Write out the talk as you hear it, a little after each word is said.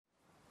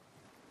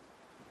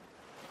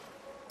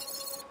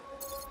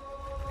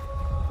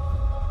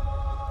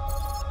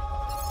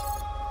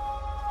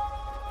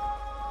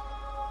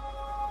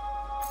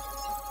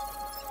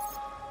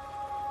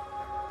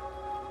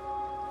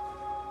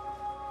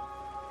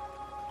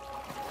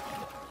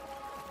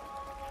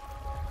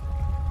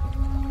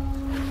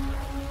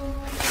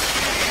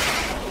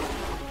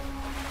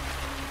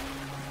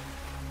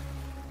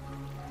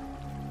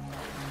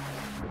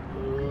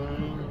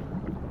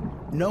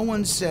no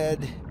one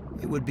said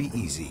it would be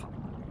easy.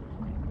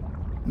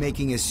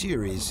 Making a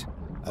series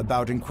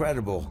about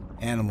incredible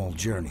animal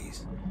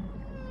journeys.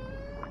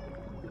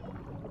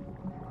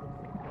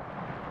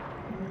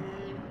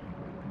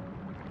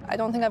 I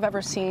don't think I've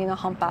ever seen a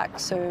humpback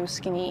so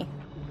skinny.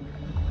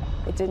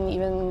 It didn't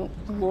even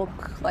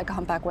look like a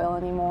humpback whale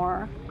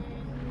anymore.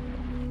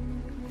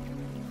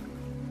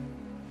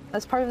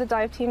 As part of the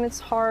dive team,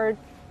 it's hard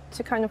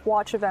to kind of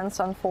watch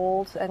events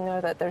unfold and know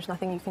that there's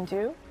nothing you can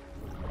do.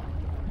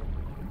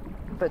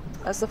 But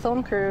as the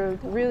film crew,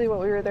 really what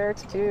we were there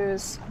to do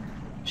is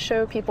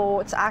show people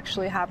what's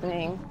actually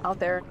happening out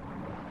there.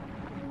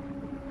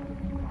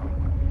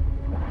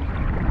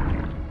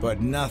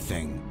 But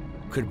nothing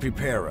could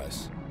prepare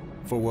us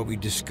for what we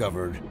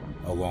discovered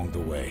along the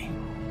way.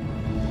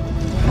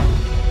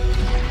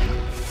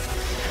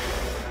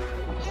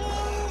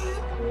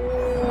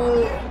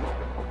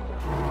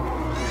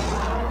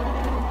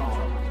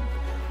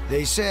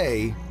 They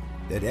say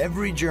that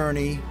every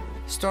journey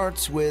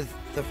starts with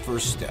the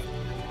first step.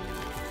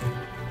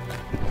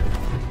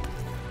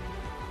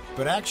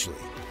 But actually,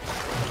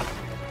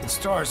 it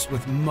starts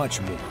with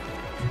much more.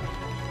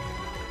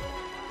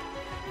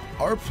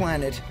 Our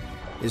planet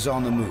is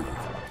on the move.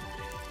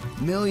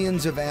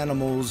 Millions of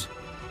animals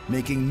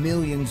making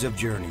millions of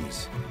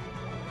journeys.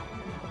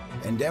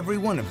 And every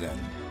one of them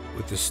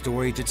with a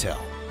story to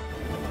tell.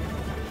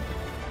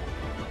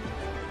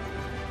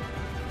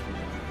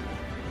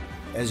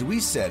 As we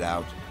set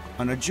out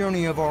on a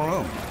journey of our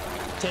own.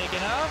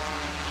 Taking off.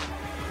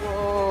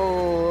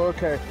 Whoa,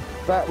 okay.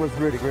 That was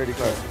really, really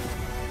close.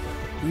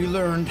 We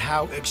learned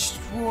how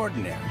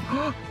extraordinary.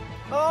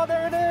 Oh,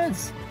 there it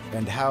is!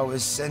 And how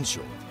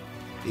essential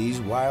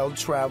these wild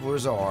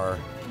travelers are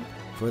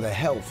for the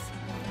health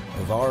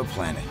of our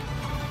planet.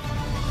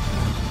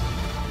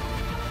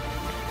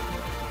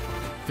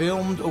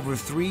 Filmed over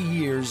 3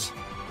 years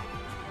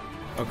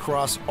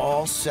across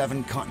all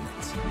 7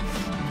 continents.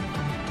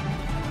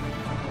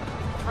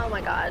 Oh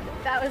my God,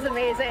 that was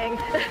amazing.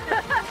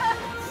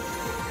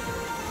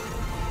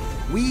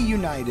 We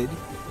united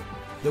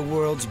the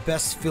world's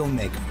best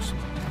filmmakers.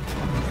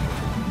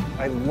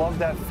 I love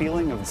that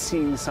feeling of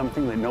seeing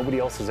something that nobody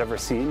else has ever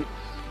seen.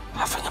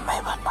 Having a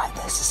moment like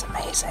this is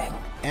amazing.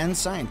 And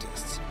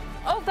scientists.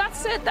 Oh,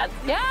 that's it,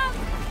 yeah.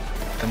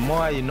 The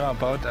more you know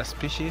about a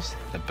species,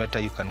 the better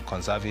you can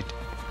conserve it.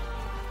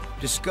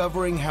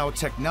 Discovering how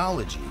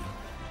technology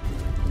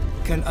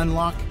can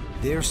unlock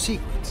their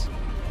secrets.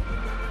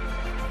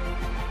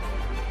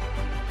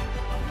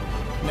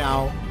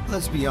 Now,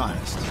 let's be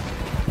honest.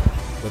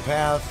 The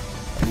path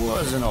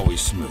wasn't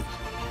always smooth.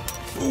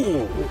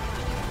 Ooh.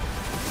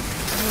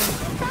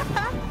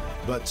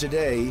 But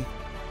today,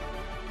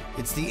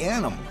 it's the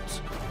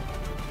animals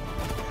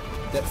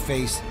that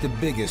face the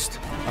biggest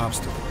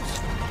obstacles.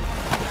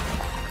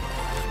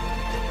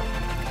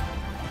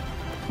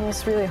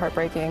 It's really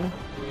heartbreaking.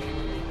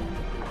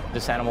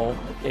 This animal,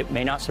 it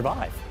may not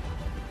survive.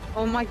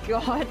 Oh my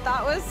God,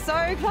 that was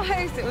so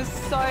close. It was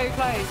so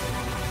close.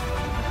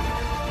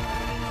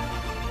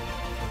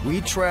 We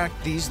track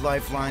these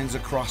lifelines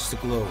across the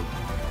globe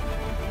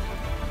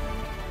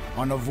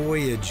on a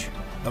voyage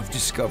of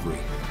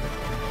discovery.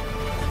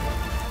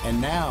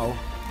 And now,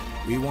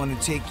 we want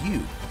to take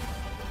you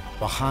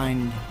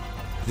behind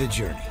the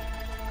journey.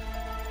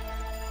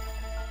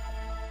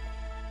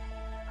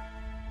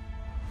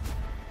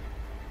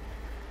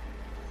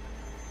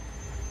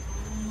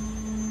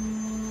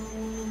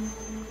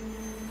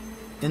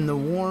 In the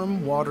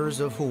warm waters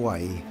of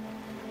Hawaii,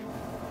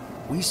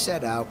 we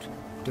set out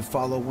to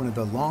follow one of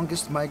the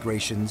longest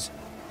migrations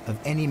of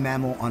any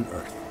mammal on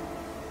Earth.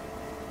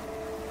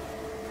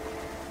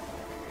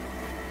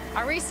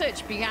 Our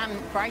research began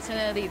bright and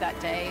early that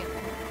day.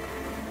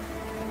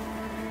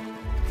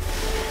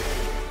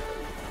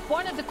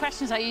 One of the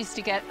questions I used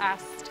to get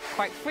asked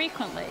quite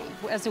frequently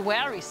as a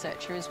whale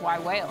researcher is why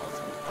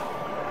whales?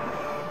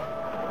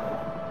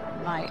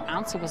 My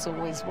answer was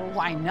always, well,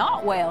 why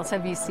not whales?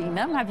 Have you seen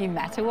them? Have you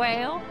met a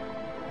whale?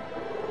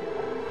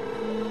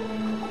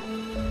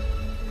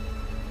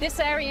 This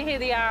area here,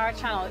 the Yarra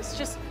Channel, it's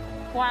just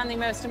one of the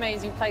most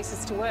amazing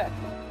places to work.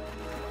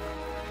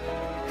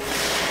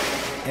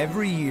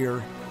 Every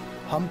year,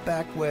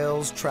 humpback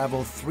whales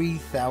travel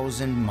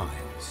 3,000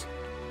 miles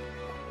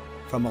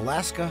from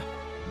Alaska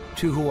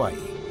to Hawaii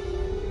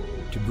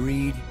to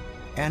breed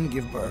and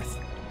give birth.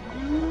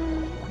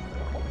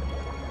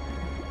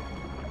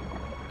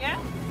 Yeah?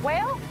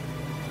 Whale?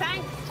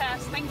 Thanks,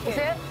 Tess. Thank you. Is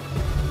it?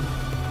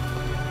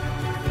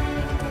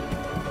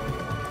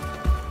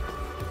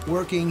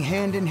 Working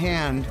hand in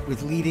hand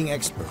with leading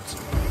experts.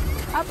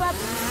 Up,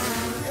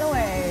 and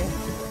away.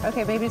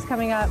 Okay, baby's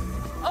coming up.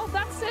 Oh,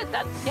 that's it.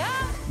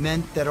 Yeah.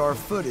 Meant that our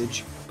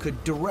footage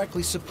could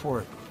directly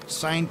support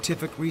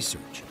scientific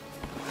research.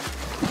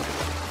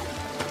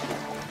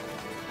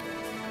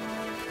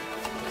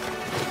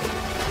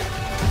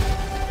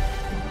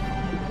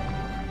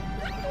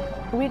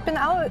 We'd been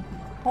out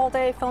all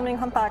day filming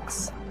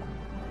humpbacks,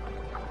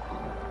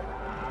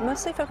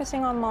 mostly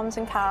focusing on moms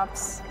and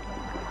calves.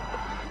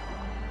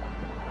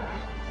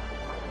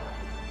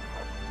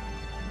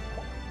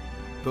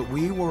 But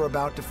we were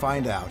about to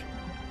find out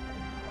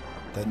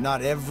that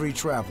not every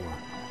traveler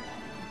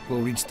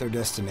will reach their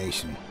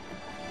destination.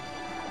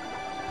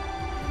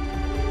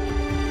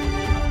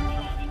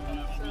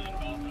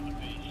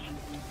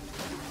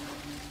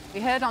 We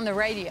heard on the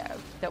radio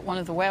that one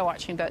of the whale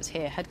watching boats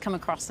here had come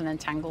across an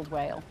entangled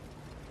whale.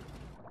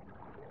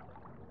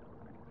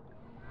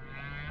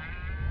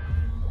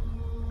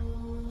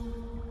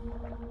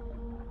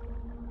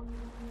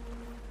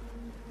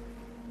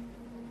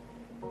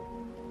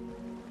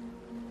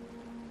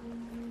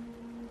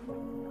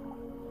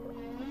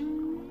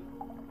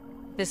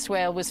 This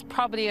whale was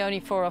probably only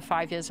 4 or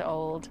 5 years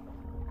old.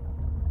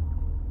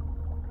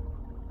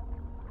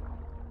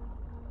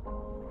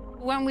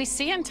 When we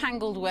see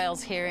entangled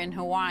whales here in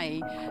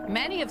Hawaii,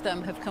 many of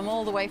them have come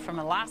all the way from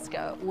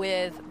Alaska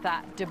with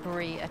that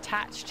debris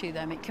attached to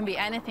them. It can be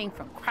anything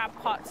from crab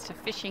pots to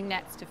fishing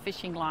nets to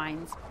fishing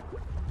lines.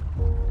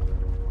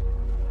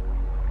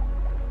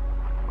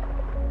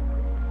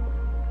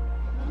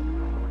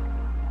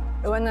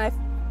 When I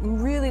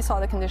really saw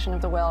the condition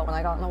of the whale when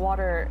I got in the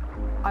water,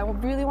 I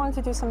really wanted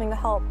to do something to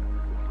help.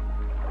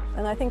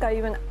 And I think I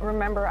even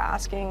remember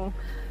asking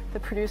the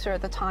producer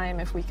at the time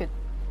if we could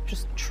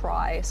just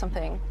try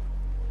something.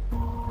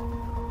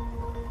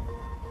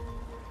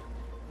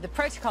 The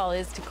protocol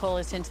is to call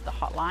it into the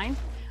hotline,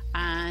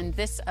 and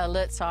this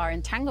alerts our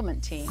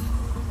entanglement team.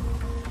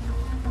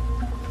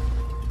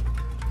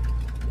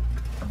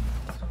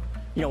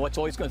 You know, what's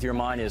always going through your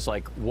mind is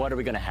like, what are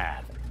we going to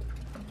have?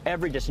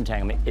 Every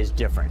disentanglement is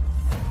different.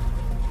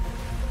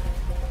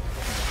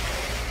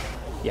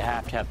 You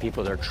have to have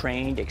people that are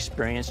trained,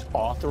 experienced,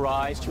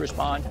 authorized to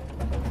respond.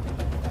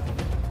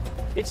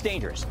 It's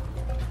dangerous.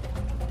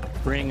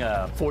 Bring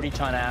a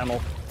 40-ton animal,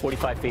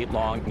 45 feet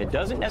long, it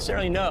doesn't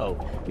necessarily know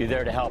you're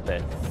there to help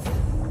it.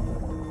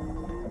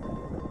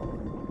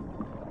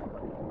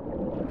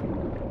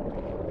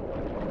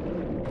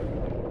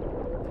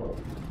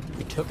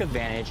 We took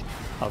advantage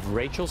of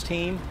Rachel's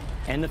team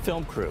and the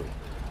film crew.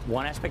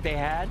 One aspect they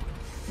had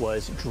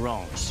was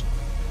drones.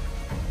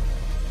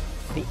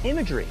 The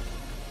imagery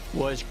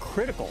was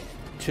critical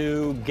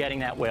to getting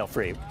that whale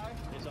free.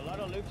 There's a lot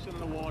of loops in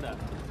the water.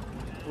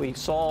 We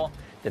saw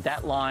that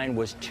that line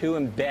was too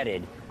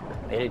embedded.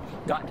 It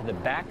had gotten to the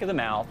back of the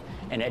mouth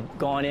and had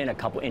gone in a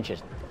couple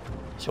inches.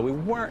 So we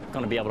weren't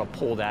going to be able to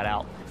pull that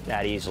out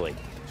that easily.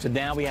 So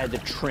now we had to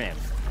trim.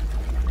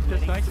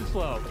 Just nice and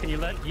slow. Can you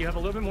have a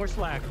little bit more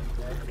slack?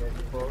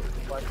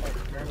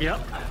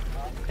 Yep.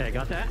 Okay,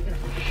 got that?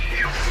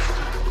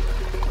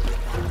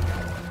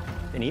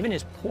 And even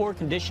his poor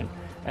condition,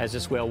 as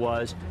this whale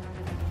was,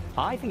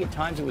 I think at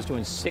times it was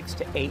doing 6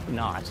 to 8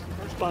 knots.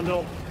 First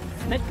bundle.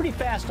 And that's pretty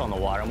fast on the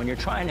water when you're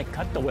trying to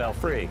cut the whale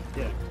free.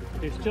 Yeah,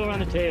 it's still around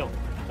the tail.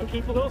 So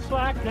keep a little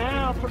slack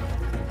now.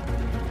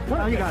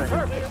 Oh, you got it.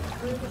 Perfect.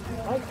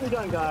 Nicely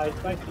done, guys.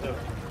 Nicely done.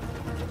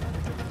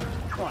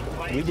 Come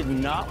on. We did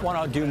not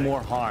want to do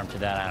more harm to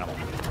that animal.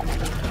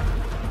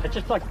 It's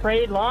just like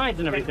frayed lines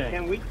and everything.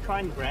 Can we try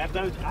and grab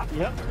those up?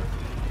 Yep.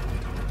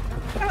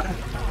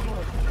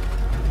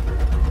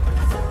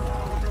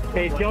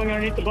 Okay, he's going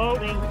underneath the boat.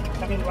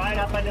 Coming right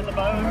up under the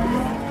boat.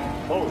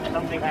 Oh,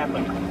 something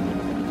happened.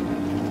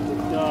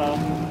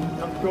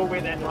 Don't throw away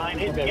that line.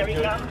 Here he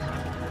comes.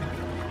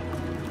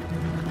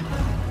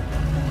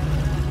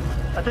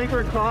 I think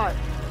we're caught.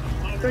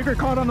 I think we're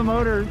caught on the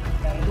motor.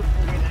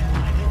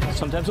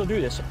 Sometimes they'll do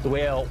this. The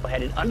whale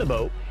headed under the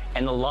boat,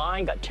 and the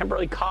line got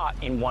temporarily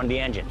caught in one of the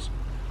engines.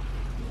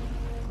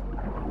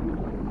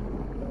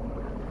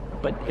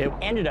 But it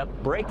ended up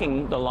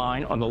breaking the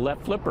line on the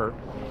left flipper,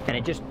 and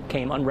it just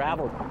came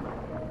unraveled.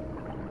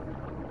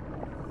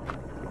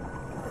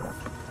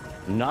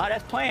 Not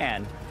as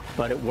planned,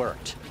 but it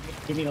worked.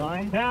 Give me the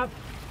line.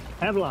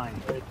 Have line.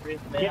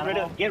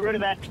 Get rid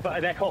of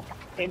that hole.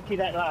 Empty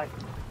that line.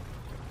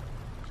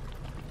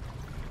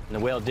 And the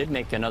whale did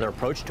make another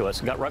approach to us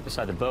and got right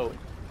beside the boat.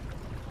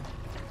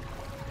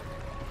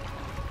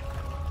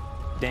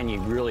 Then you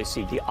really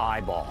see the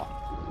eyeball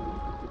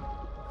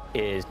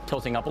is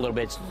tilting up a little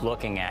bit, it's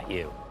looking at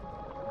you.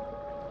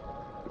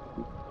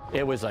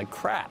 It was like,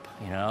 crap,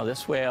 you know,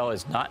 this whale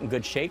is not in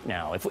good shape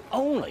now. If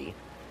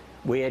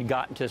we had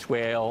gotten to this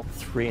whale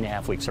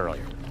 3.5 weeks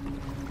earlier.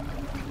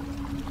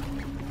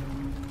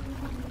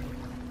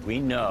 We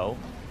know,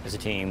 as a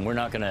team, we're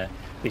not going to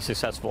be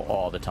successful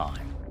all the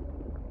time.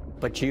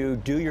 But you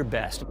do your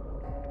best.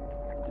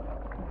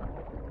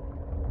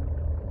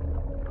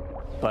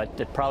 But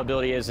the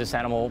probability is this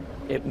animal,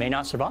 it may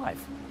not survive.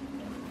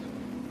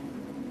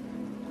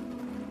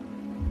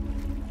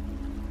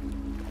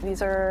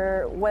 These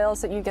are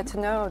whales that you get to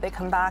know. They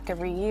come back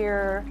every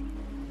year.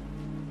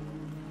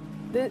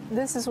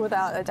 This is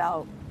without a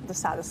doubt the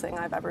saddest thing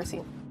I've ever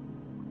seen.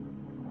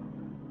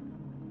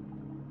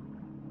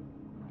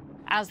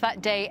 As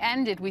that day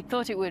ended, we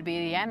thought it would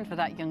be the end for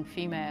that young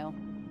female.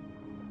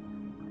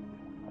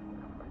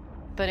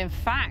 But in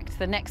fact,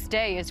 the next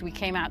day, as we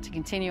came out to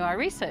continue our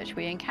research,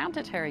 we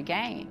encountered her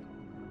again.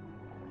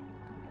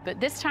 But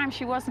this time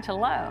she wasn't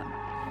alone.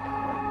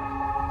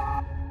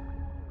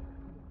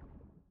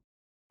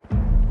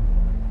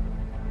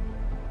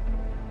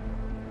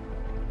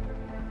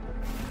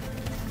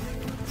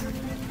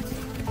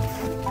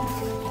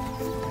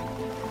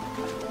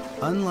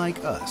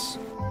 Unlike us,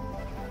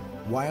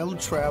 wild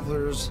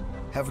travelers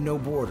have no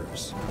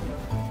borders,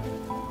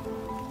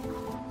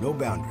 no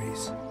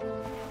boundaries.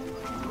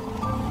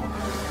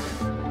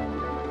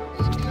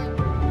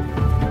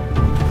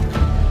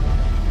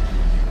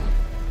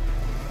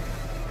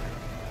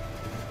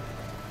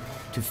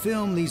 To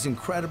film these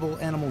incredible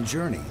animal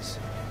journeys,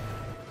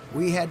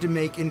 we had to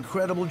make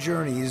incredible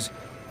journeys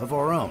of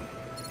our own.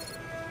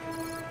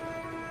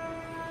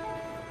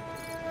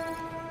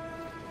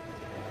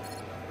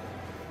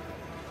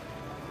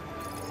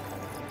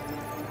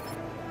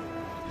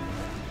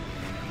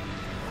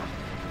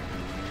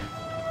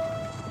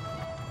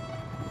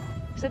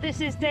 So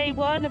this is day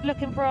one of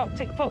looking for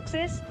Arctic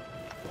foxes.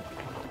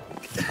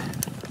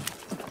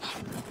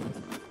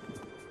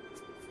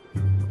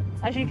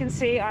 As you can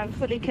see, I'm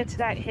fully kitted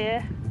out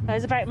here.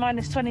 It's about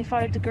minus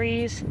 25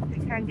 degrees.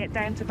 It can get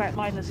down to about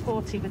minus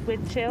 40 with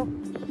wind chill.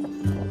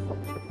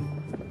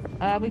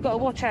 We've got to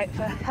watch out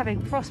for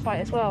having frostbite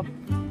as well.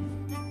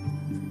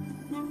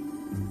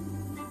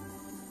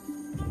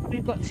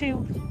 We've got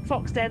 2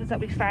 fox dens that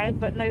we found,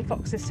 but no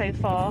foxes so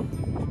far.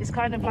 It's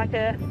kind of like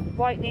a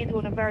white needle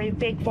in a very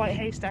big white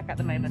haystack at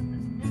the moment.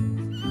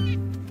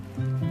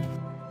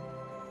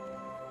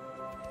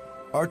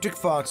 Arctic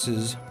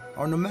foxes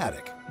are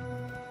nomadic.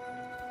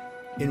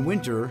 In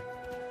winter,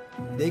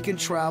 they can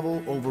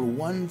travel over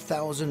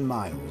 1,000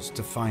 miles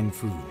to find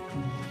food.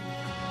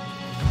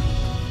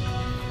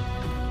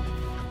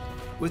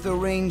 With a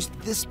range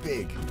this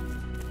big,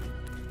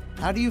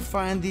 how do you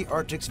find the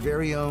Arctic's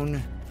very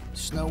own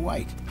Snow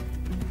White?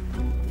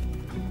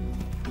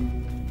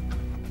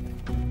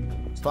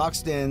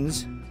 Fox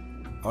dens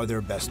are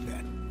their best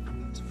bet.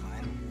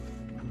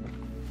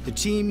 The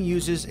team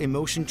uses a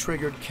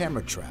motion-triggered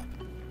camera trap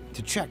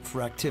to check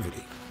for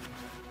activity.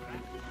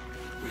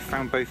 We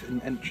found both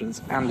an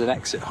entrance and an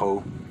exit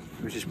hole,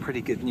 which is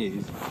pretty good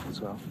news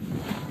as well.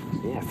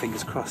 So yeah,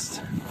 fingers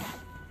crossed.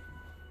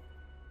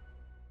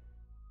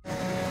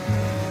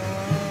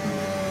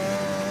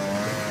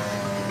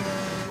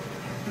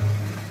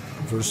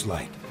 First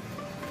light.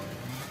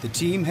 The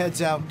team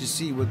heads out to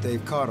see what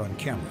they've caught on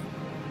camera.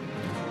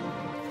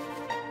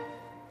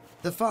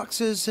 The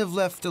foxes have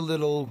left a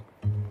little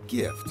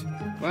gift.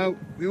 Well,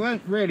 we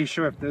weren't really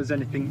sure if there was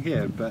anything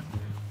here, but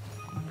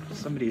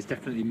somebody has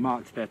definitely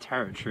marked their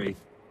territory.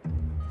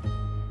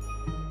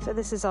 So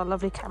this is our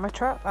lovely camera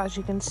trap, as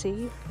you can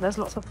see. There's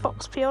lots of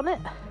fox pee on it.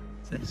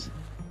 What's this?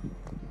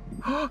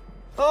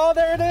 Oh,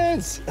 there it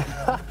is!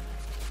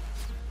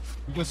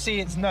 You'll see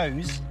its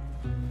nose.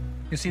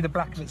 You'll see the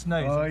black of its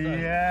nose. Oh,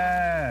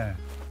 yeah.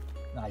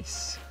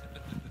 Nice.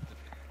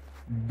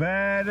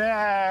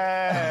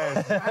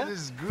 Badass. That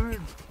is good.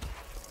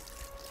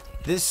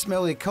 This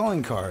smelly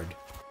calling card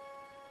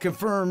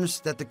confirms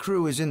that the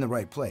crew is in the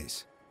right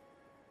place.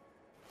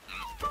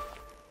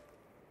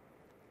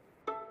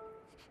 The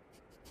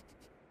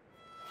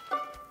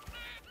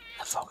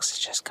fox has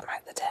just come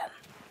out the den,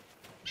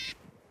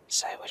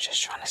 so we're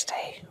just trying to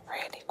stay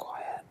really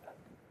quiet.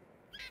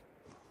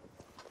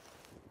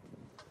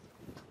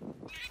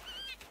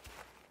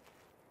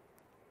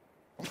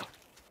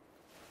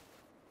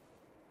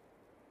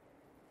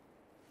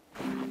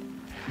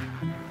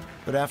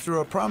 But after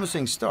a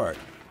promising start,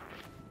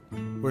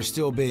 we're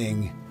still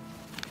being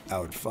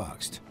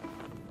outfoxed.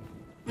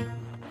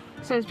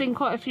 So it's been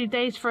quite a few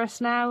days for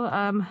us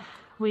now.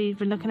 We've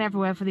been looking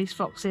everywhere for these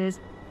foxes.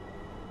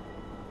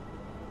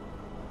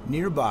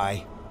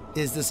 Nearby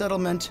is the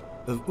settlement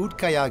of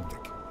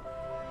Utqiagvik,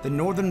 the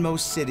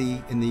northernmost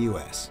city in the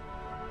US.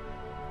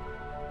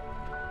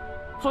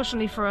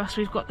 Fortunately for us,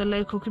 we've got the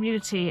local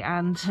community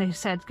and they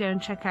said go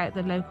and check out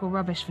the local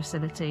rubbish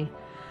facility.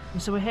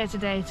 And so we're here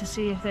today to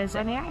see if there's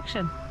any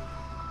action.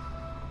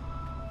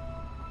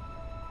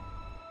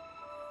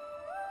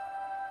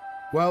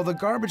 While the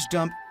garbage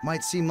dump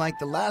might seem like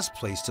the last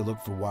place to look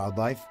for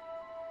wildlife,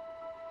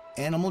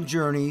 animal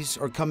journeys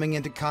are coming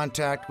into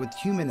contact with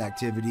human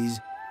activities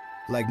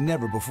like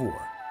never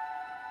before.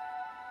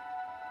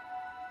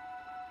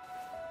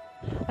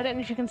 I don't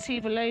know if you can see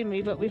below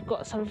me, but we've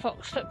got some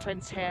fox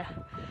footprints here,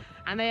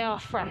 and they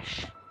are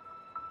fresh.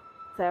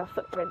 There are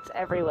footprints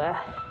everywhere.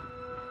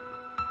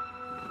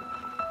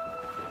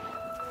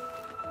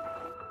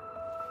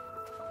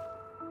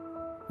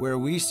 Where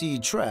we see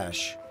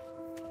trash,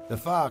 the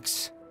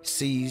fox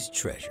sees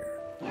treasure.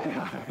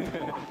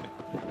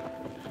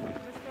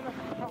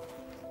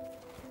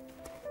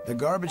 The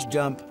garbage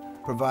dump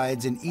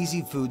provides an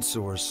easy food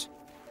source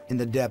in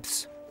the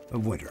depths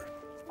of winter.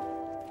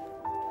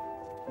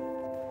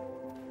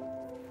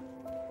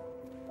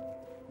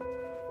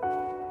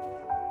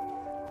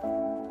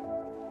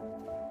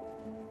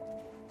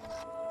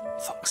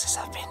 Foxes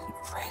have been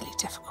really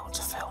difficult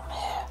to film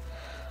here,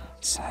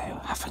 so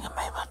having a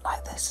moment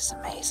like this is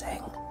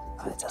amazing.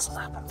 It doesn't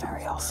happen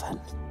very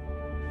often.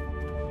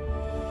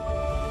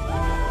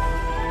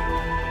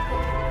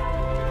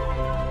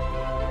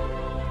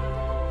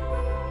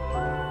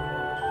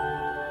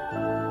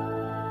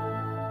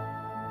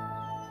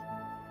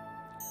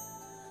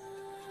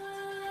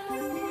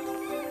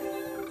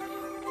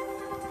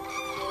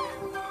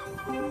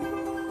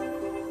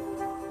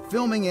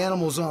 Filming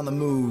animals on the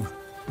move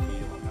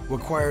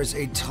requires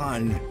a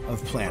ton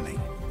of planning,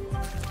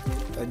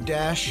 a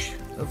dash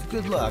of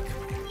good luck,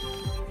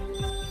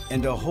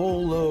 and a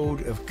whole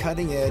load of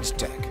cutting-edge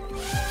tech.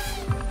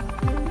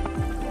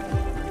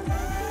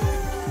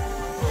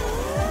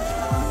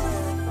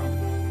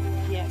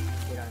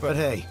 But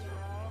hey,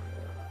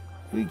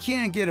 we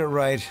can't get it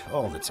right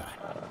all the time.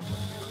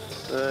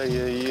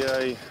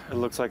 It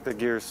looks like the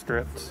gear's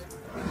stripped.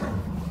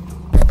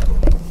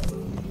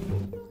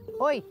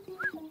 Oi!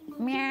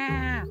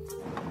 Meow!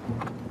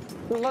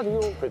 Bloody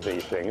awkward,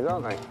 these things,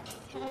 aren't they?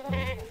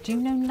 Do you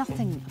know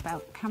nothing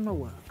about camera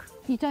work?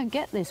 You don't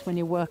get this when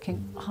you're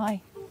working high.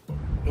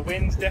 The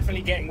wind's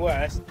definitely getting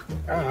worse.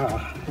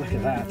 Ah, look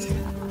at that.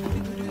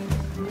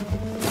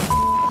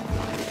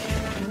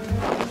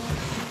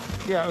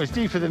 Yeah, it was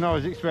deeper than I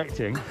was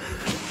expecting.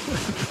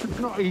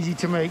 Not easy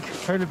to make,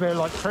 only a bit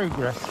like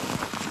progress.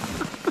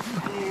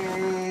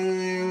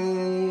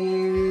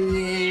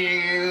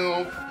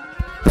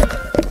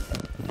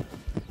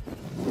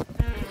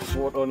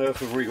 What on earth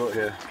have we got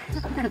here?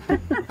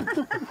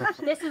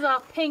 This is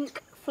our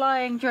pink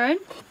flying drone.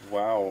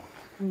 Wow.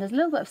 And there's a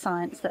little bit of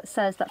science that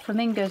says that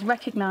flamingos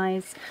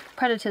recognise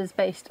predators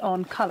based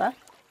on colour.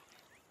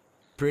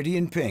 Pretty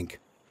in pink.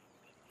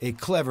 A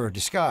clever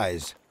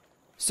disguise,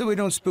 so we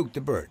don't spook the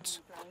birds.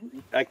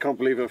 I can't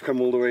believe I've come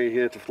all the way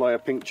here to fly a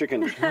pink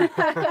chicken. Craig,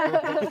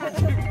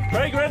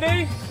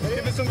 ready?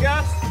 Ready for some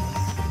gas?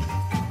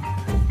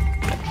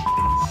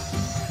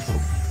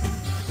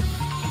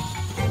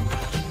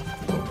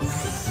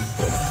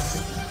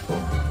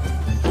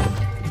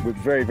 We're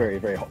very, very,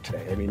 very hot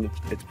today. I mean,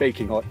 it's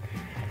baking hot,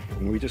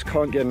 and we just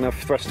can't get enough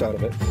thrust out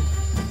of it.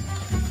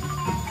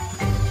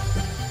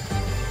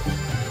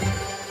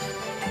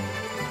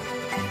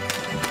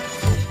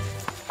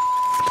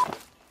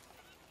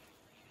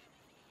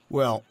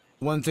 Well,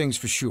 one thing's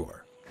for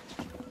sure.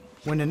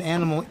 When an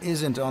animal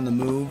isn't on the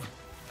move,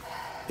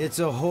 it's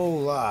a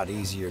whole lot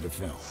easier to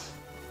film.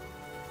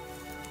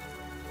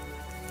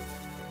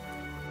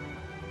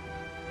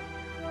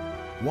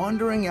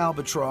 Wandering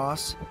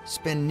albatross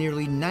spend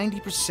nearly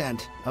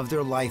 90% of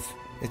their life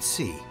at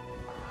sea.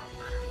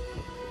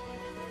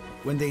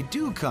 When they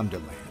do come to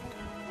land,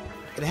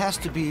 it has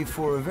to be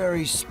for a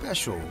very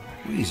special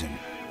reason.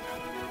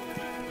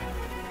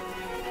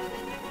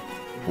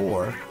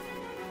 Or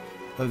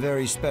a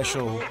very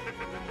special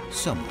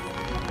someone.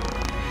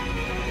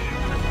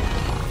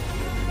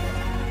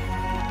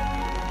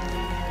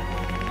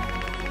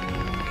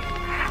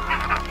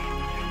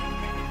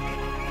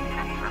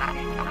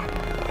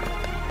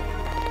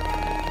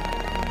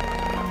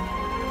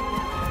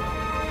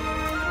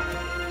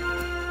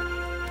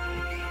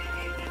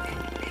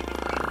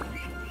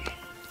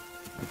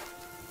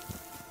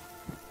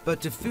 But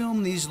to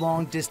film these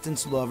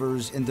long-distance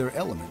lovers in their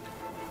element,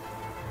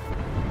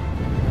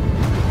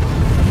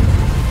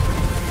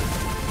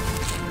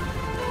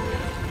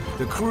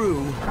 the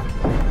crew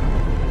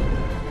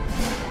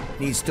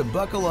needs to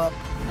buckle up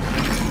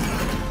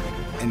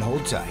and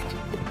hold tight.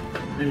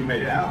 You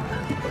made it out.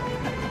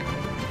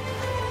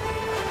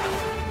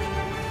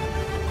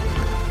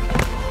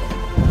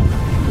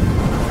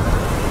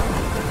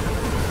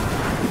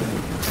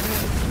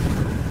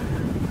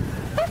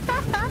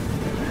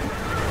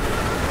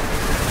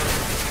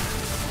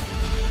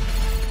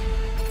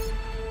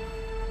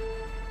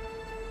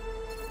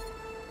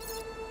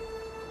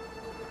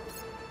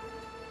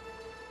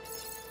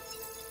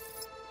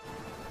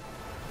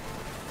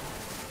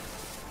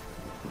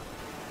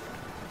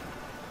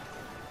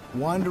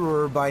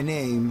 Wanderer by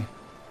name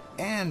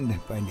and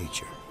by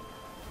nature.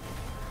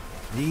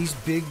 These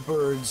big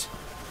birds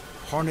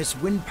harness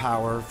wind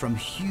power from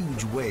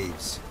huge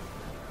waves,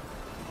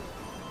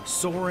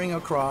 soaring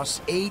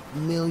across 8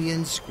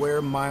 million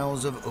square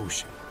miles of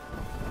ocean.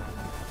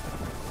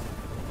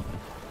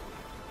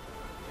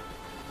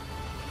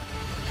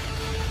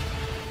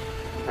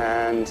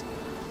 And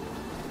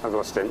I've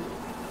lost him.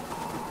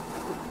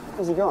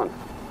 Where's he gone?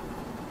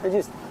 They're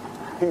just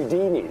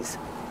Houdinis.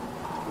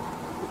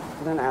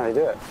 I don't know how they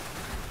do it.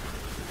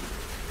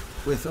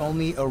 With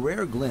only a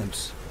rare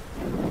glimpse,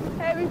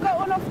 Hey, we've got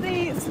one off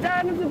the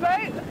stern of the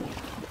boat.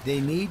 they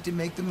need to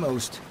make the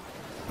most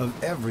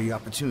of every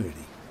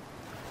opportunity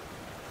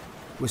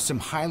with some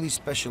highly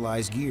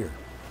specialized gear.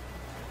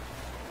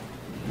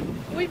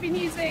 We've been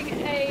using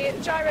a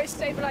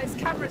gyro-stabilised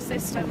camera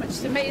system, which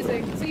is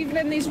amazing. So even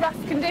in these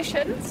rough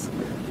conditions,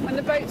 when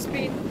the boat's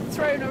been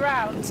thrown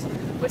around,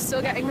 we're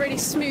still getting really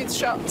smooth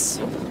shots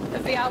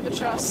of the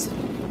albatross.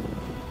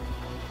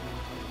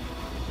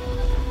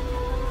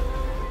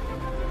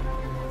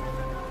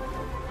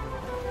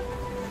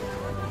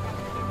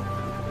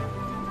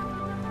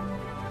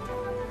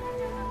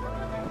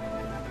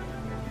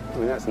 I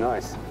mean, that's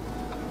nice.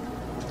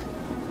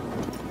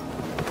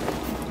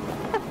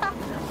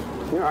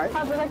 You all right?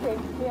 How's it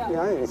looking? Yeah.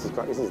 Yeah, I think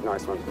this is a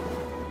nice one.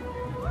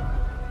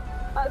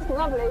 That's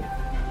lovely.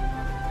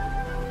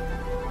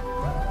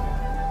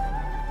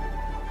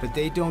 But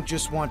they don't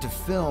just want to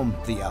film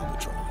the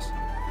albatross.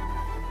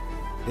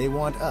 They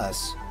want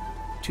us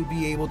to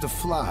be able to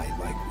fly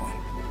like one.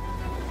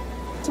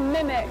 To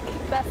mimic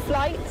their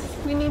flight,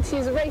 we need to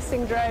use a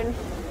racing drone.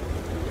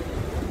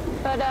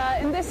 But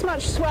in this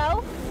much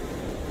swell,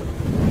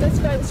 this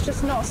boat's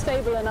just not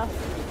stable enough.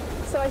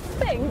 So I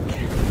think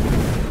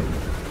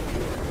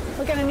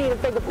we're going to need a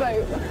bigger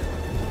boat.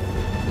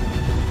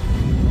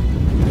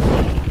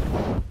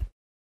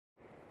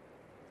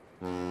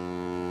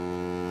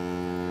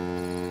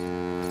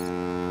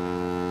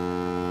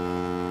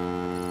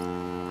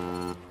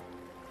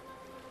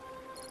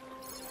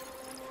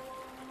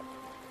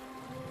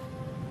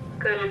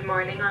 Good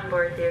morning on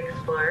board the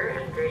Explorer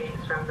and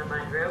greetings from the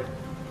mudroom.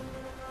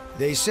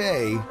 They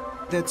say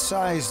that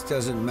size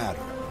doesn't matter.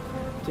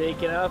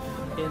 Taking off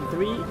in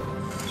 3,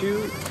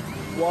 2,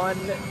 1.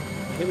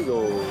 Here we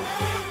go.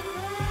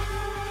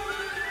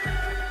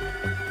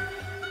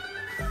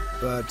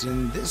 But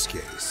in this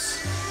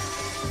case,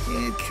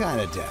 it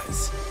kind of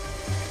does.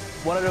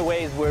 One of the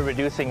ways we're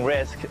reducing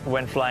risk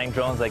when flying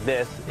drones like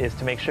this is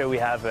to make sure we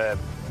have a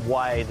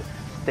wide,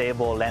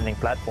 stable landing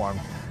platform.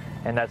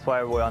 And that's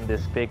why we're on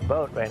this big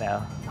boat right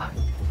now.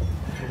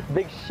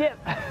 Big ship!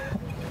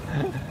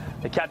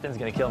 The captain's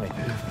gonna kill me.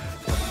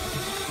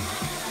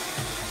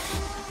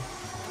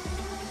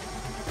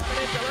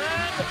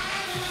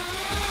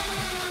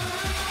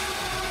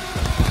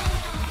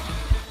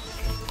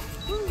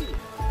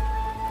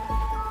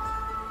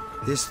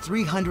 This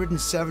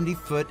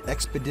 370-foot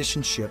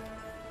expedition ship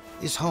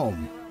is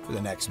home for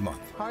the next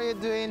month. How are you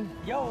doing?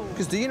 Yo!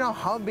 Because do you know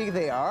how big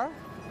they are?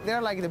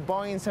 They're like the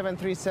Boeing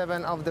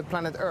 737 of the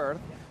planet Earth.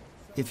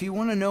 If you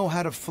want to know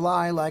how to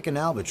fly like an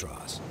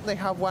albatross, They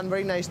have one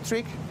very nice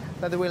trick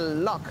that they will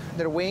lock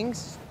their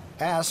wings.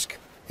 ask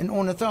an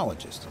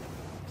ornithologist.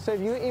 So if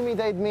you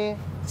imitate me,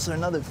 It's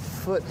another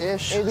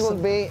foot-ish. it will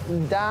be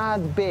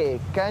that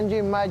big. Can you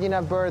imagine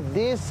a bird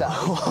this size?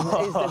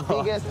 It's the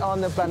biggest on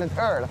the planet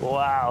Earth.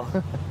 Wow.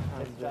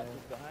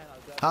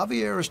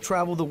 Javier has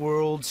traveled the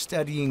world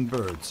studying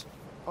birds,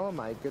 Oh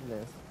my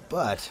goodness.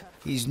 but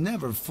he's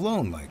never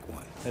flown like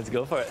one. Let's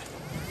go for it.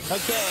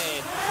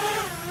 Okay.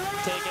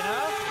 Taking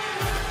off.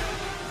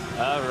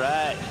 All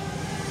right.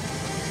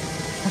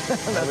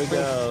 There we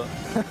go.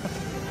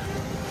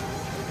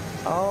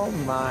 Oh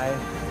my.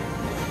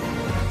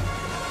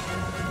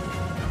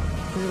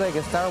 This is like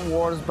a Star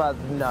Wars, but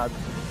not.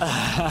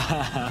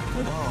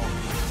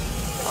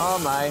 Oh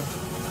my.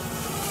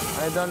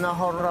 I don't know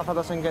how Rafa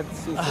doesn't get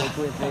seasick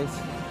with this.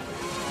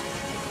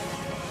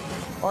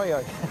 Oi,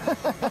 oi.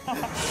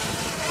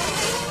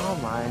 Oh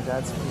my,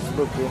 that's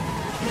spooky.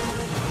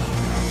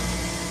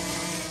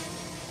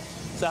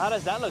 So how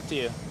does that look to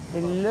you?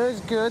 It looks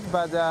good,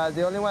 but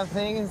the only one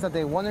thing is that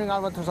the wandering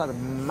albatross are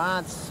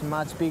much,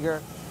 much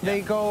bigger. Yeah.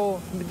 They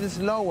go a bit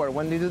slower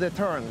when they do the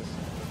turns.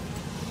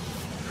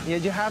 Yeah,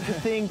 you have to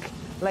think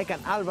like an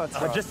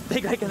albatross. Oh, just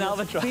think like an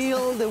albatross.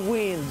 Feel the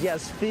wind,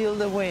 yes, feel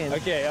the wind.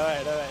 Okay, all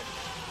right, all right.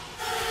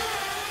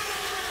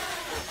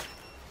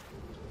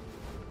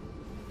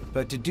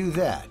 But to do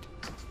that,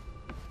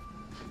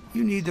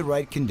 you need the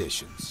right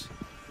conditions.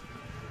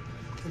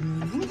 Good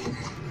morning.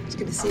 Just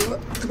going to see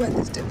what the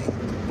weather's doing.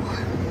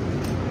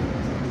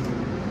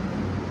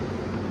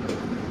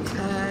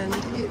 And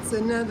it's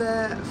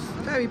another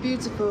very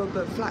beautiful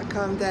but flat,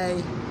 calm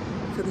day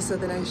for the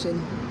Southern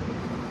Ocean.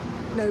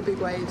 No big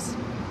waves,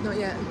 not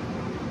yet.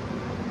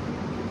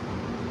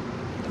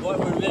 What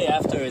we're really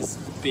after is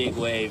big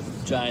wave,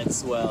 giant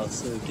swell,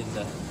 so we can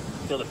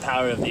feel the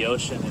power of the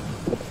ocean and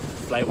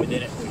fly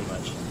within it pretty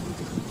much.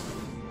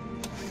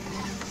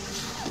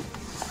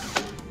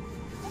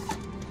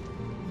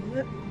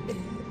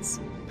 It's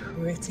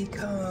pretty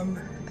calm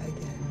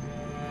again.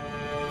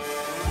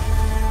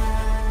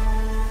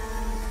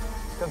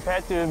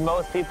 Compared to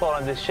most people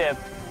on this ship,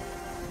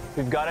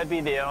 we've got to be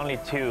the only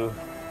two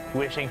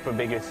wishing for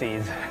bigger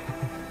seas.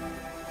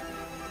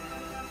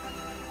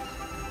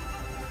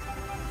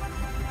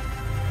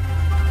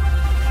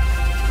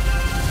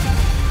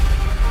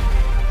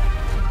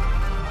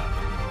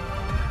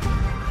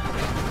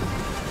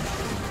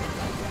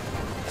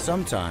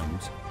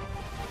 Sometimes,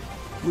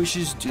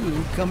 wishes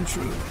do come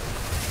true.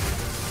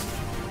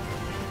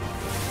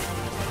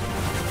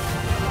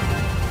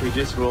 We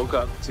just woke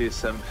up to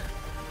some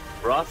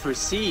rougher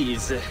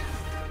seas,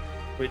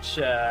 which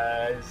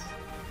is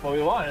what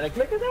we want. Like,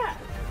 look at that!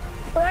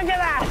 Look at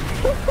that!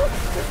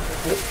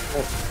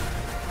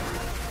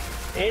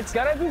 It's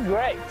gonna be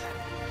great.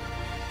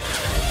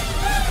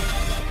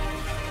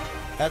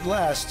 At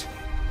last,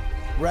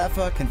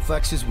 Rafa can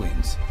flex his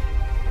wings.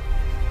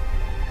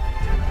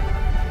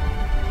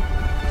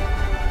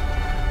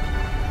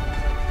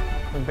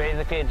 We're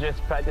basically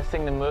just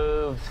practicing the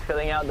moves,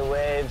 filling out the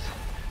waves.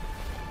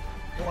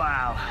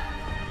 Wow.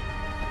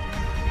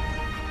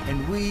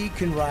 And we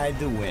can ride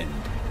the wind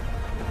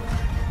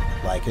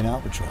like an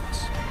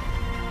albatross.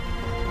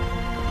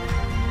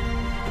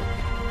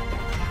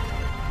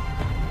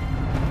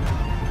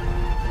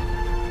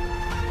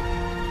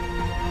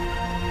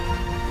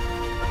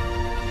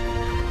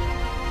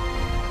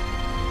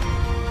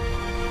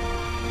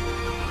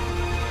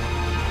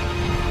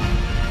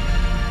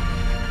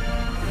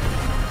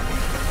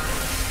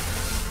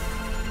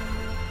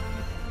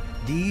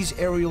 These these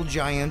aerial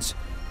giants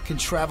can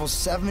travel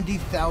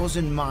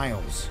 70,000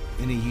 miles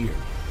in a year.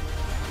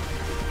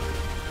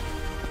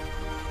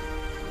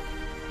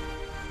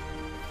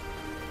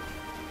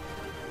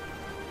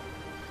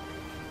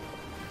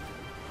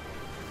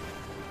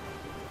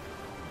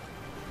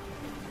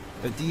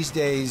 But these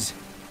days,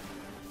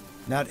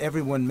 not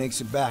everyone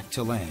makes it back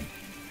to land.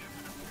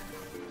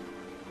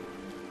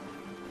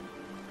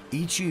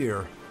 Each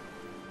year,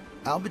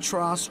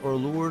 albatross are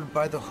lured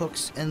by the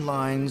hooks and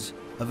lines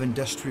of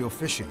industrial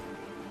fishing.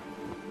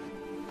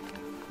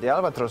 The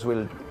albatross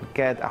will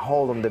get a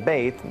hold on the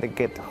bait, they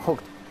get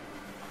hooked,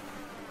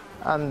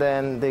 and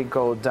then they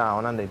go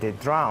down and they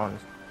drown.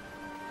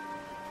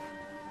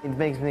 It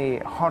makes me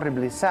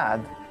horribly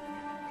sad.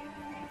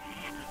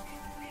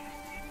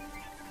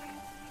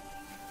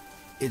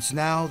 It's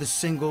now the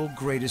single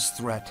greatest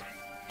threat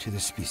to the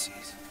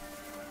species.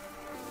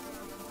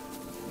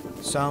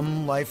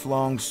 Some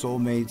lifelong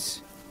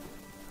soulmates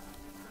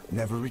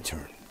never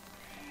return.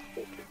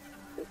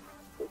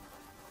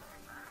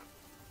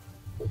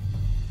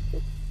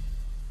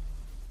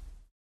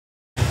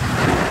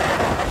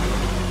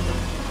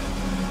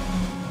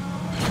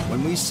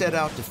 When we set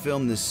out to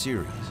film this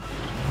series,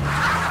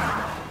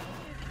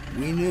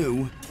 we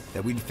knew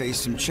that we'd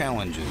face some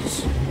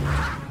challenges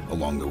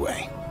along the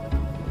way.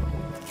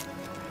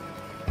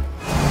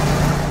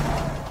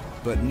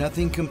 But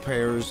nothing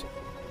compares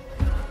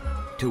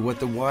to what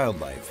the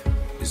wildlife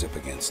is up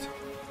against.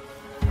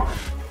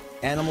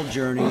 Animal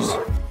journeys,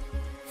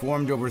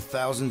 formed over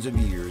thousands of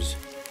years,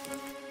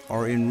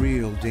 are in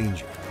real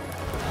danger.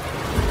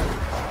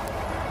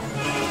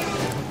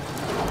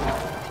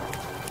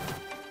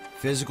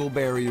 Physical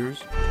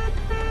barriers,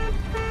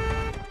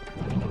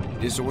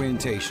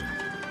 disorientation,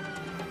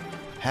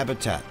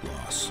 habitat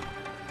loss,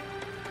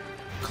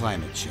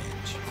 climate change.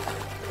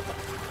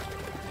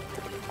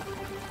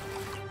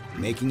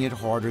 Making it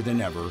harder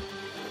than ever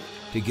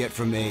to get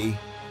from A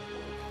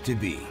to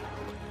B.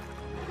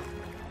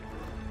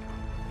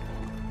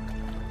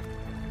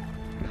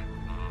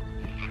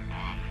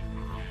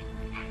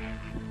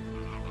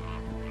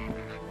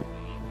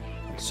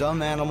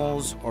 Some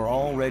animals are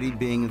already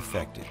being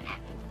affected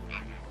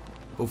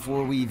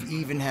before we've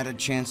even had a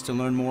chance to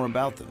learn more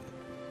about them.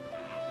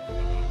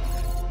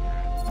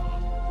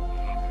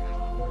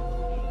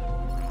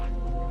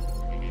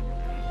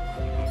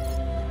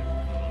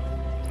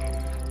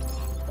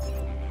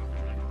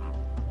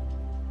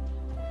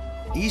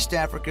 East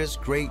Africa's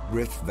Great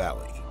Rift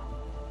Valley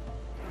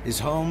is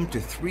home to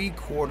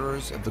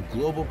 3/4 of the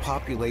global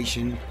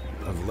population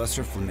of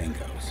lesser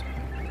flamingos.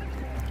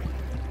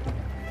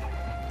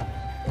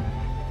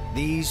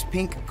 These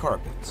pink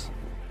carpets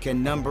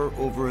can number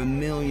over 1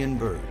 million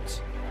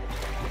birds.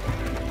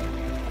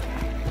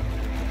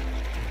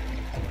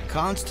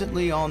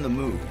 Constantly on the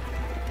move,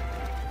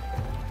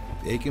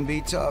 they can be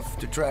tough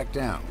to track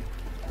down.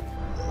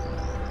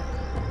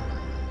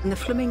 And the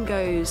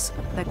flamingos,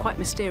 they're quite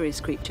mysterious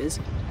creatures.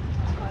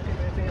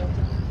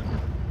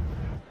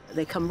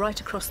 They come right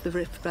across the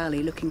Rift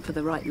Valley looking for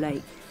the right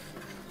lake.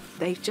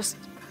 They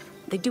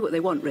do what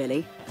they want,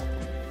 really.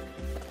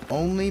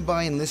 Only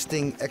by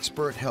enlisting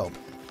expert help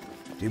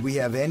did we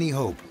have any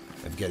hope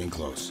of getting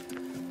close.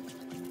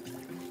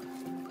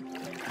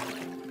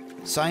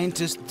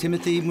 Scientist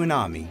Timothy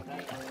Munami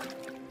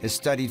has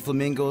studied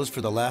flamingos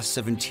for the last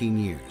 17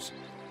 years.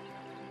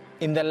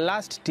 In the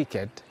last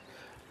decade,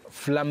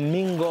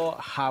 flamingo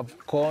have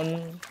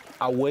gone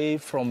away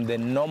from the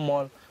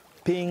normal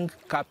pink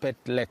carpet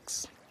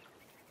lakes.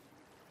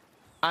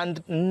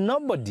 And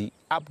nobody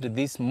up to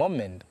this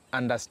moment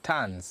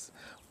understands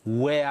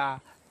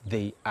where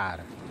they are.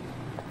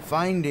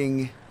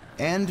 Finding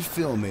and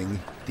filming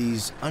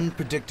these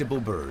unpredictable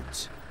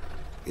birds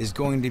is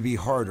going to be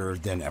harder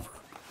than ever.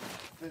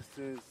 This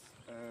is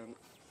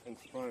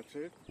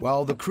inspired.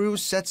 While the crew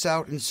sets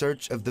out in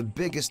search of the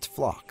biggest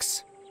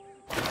flocks,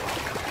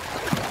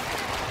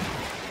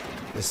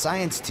 the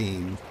science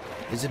team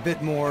is a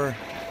bit more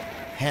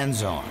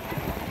hands-on.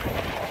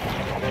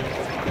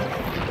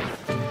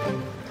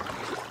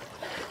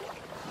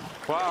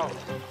 Wow,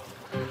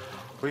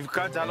 we've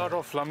got a lot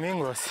of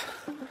flamingos.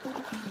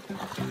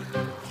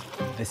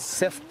 The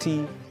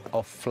safety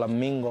of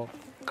flamingo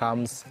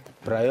comes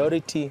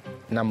priority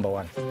number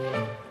 1.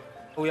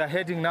 We are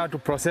heading now to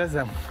process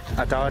them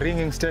at our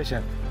ringing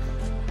station.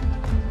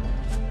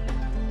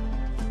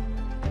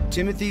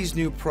 Timothy's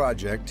new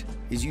project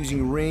is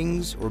using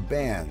rings or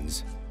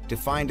bands to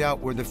find out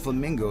where the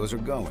flamingos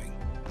are going.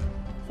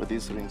 For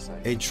these rings,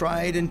 a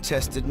tried and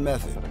tested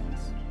method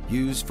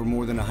used for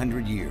more than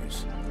 100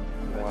 years.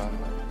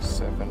 1,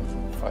 7,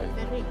 5.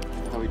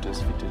 How it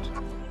does fit it.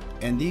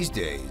 And these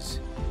days,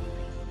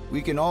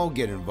 we can all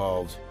get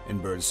involved in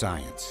bird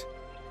science.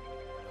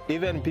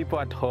 Even people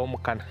at home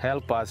can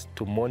help us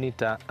to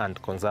monitor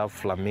and conserve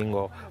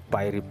flamingo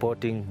by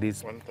reporting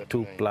these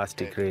 2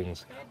 plastic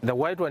rings. The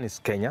white one is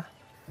Kenya,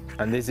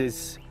 and this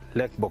is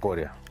Lake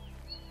Bogoria.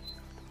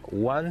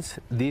 Once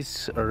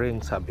these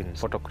rings have been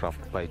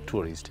photographed by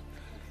tourists,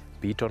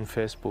 be it on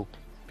Facebook,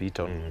 be it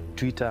on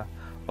Twitter,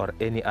 or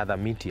any other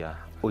media,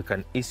 we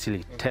can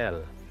easily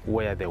tell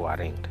where they were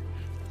ringed.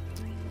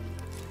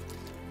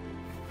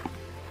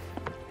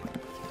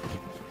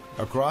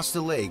 Across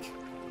the lake,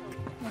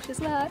 Wish us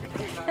luck.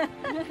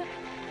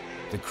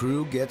 the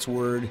crew gets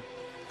word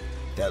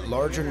that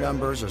larger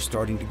numbers are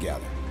starting to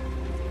gather.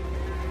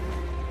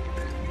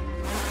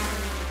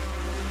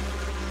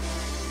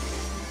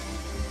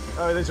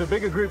 Oh, there's a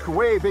bigger group,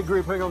 way big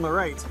group on the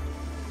right.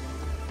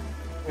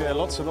 Yeah,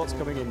 lots and lots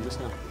coming in just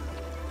now.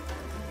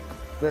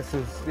 This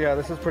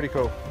is pretty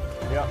cool.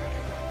 Yeah.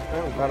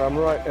 And I'm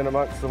right in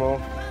amongst them all.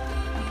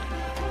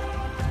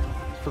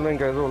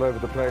 Flamingos all over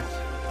the place.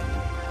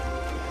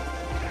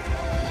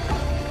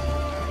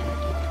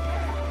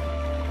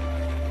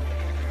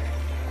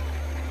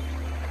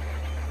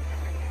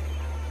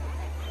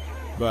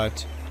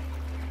 But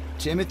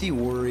Timothy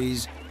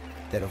worries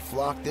that a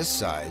flock this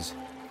size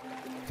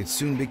could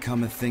soon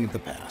become a thing of the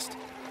past.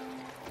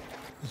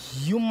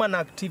 Human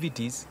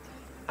activities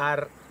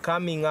are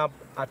coming up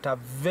at a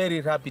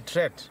very rapid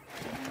rate.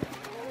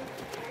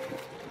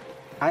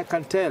 I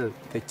can tell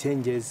the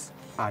changes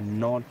are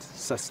not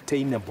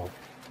sustainable.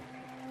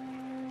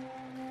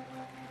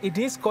 It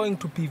is going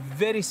to be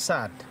very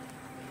sad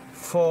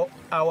for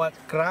our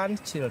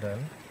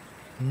grandchildren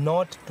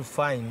not to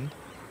find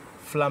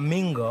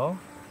flamingo.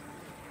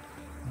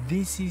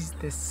 This is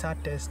the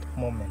saddest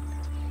moment.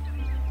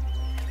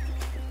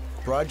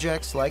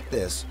 Projects like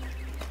this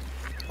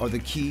are the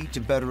key to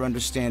better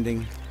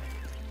understanding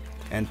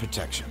and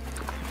protection.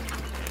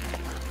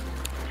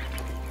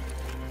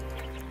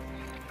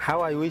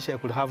 How I wish I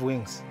could have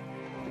wings.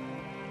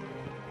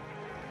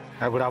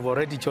 I would have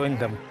already joined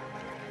them.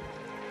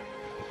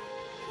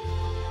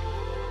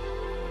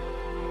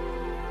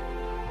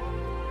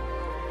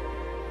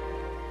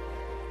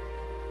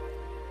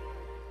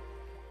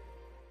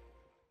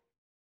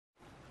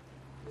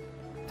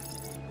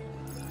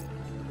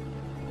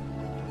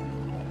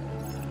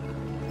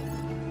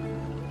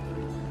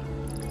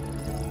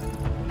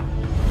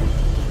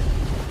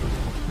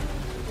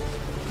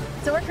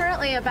 So we're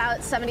currently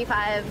about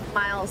 75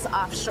 miles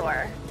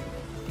offshore.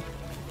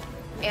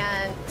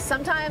 And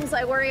sometimes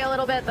I worry a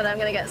little bit that I'm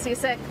going to get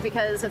seasick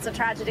because it's a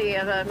tragedy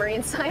of a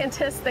marine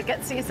scientist that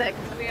gets seasick.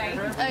 Oh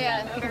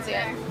yeah, you can see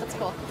it. That's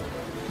cool.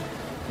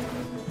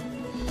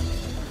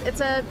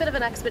 It's a bit of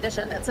an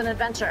expedition. It's an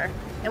adventure.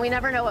 And we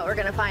never know what we're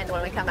going to find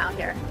when we come out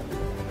here.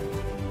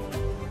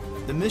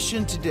 The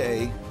mission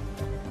today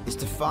is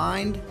to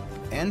find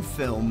and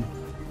film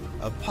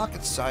a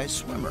pocket-sized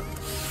swimmer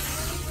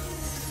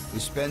who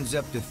spends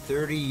up to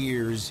 30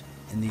 years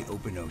in the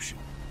open ocean.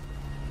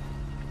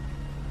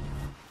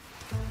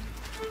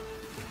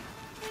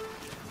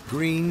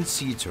 Green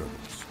sea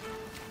turtles.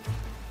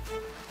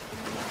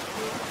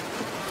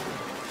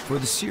 For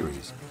the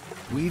series,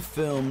 we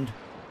filmed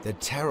the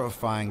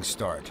terrifying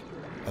start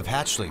of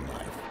hatchling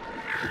life.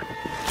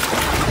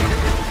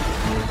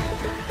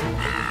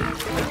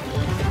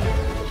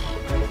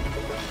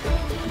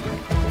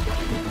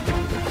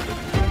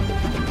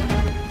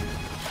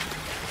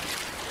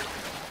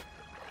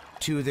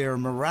 To their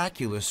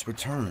miraculous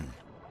return.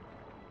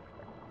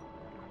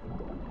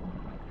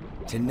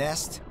 To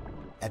nest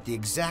at the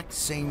exact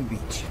same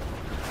beach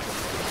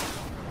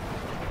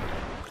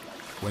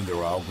when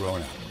they're all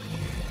grown up.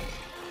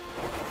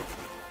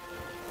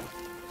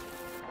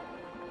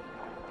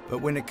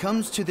 But when it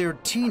comes to their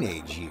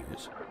teenage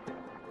years,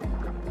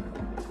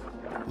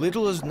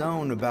 little is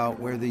known about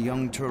where the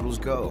young turtles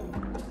go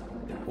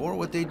or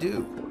what they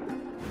do.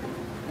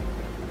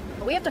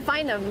 We have to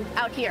find them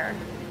out here.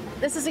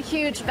 This is a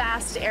huge,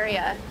 vast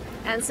area,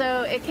 and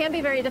so it can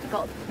be very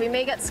difficult. We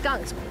may get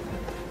skunked.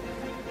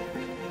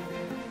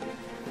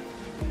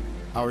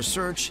 Our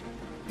search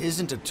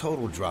isn't a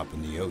total drop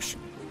in the ocean.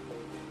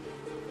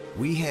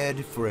 We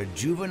head for a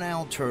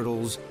juvenile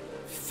turtle's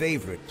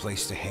favorite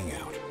place to hang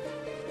out.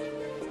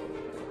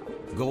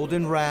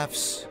 Golden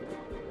rafts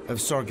of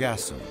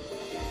sargassum.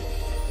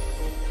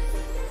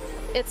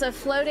 It's a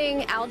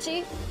floating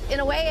algae.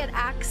 In a way, it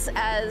acts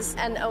as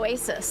an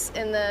oasis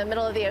in the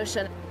middle of the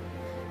ocean,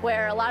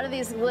 where a lot of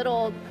these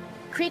little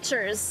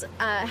creatures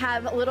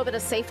have a little bit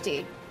of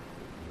safety.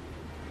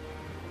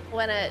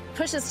 When it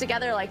pushes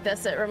together like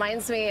this, it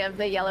reminds me of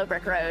the yellow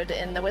brick road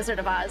in The Wizard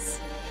of Oz.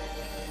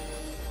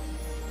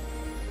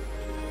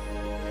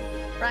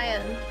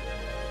 Ryan,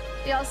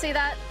 do y'all see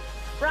that?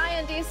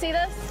 Ryan, do you see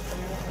this?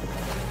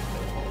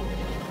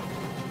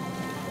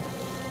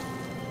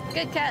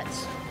 Good catch.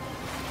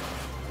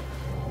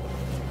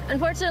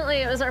 Unfortunately,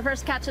 it was our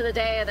first catch of the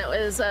day, and it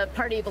was a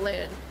party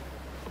balloon.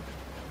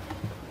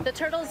 The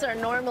turtles are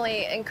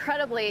normally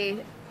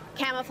incredibly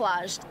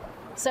camouflaged,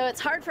 so it's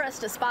hard for us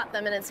to spot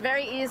them, and it's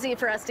very easy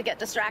for us to get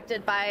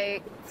distracted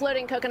by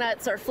floating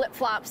coconuts or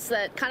flip-flops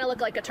that kind of look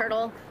like a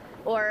turtle,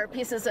 or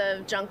pieces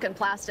of junk and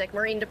plastic,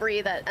 marine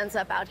debris that ends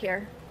up out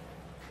here.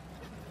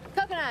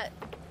 Coconut,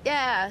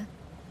 yeah.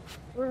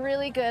 We're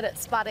really good at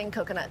spotting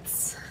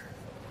coconuts.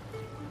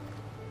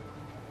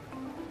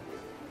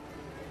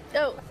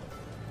 Oh,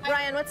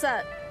 Ryan, what's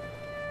that?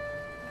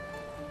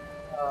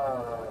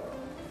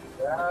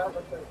 Yeah,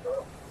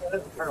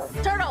 that's a turtle.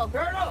 Turtle!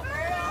 Turtle!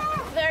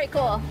 Very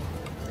cool.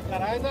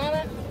 Got eyes on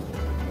it?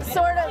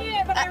 Sort of.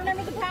 Yeah, but I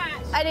remember the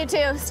patch. I do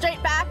too.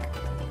 Straight back.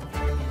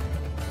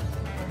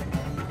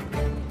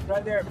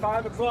 Right there,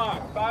 5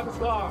 o'clock, 5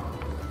 o'clock.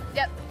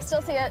 Yep,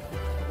 still see it.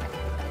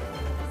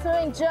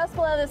 Swimming just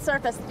below the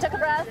surface. Took a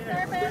breath.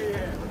 Yeah.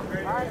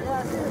 All right,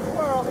 yeah, see the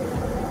squirrel.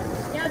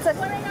 Yeah, it's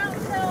swimming out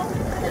still.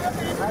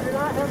 I do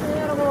not have the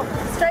animal.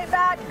 Straight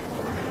back.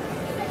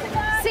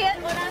 See it?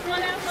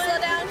 Slow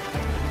down.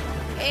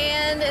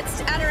 And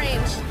it's out of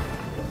range.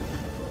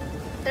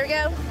 There we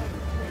go.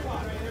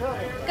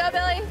 Go,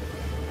 Billy.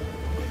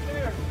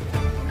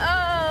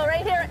 Oh,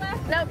 right here.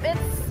 Nope,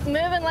 it's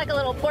moving like a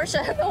little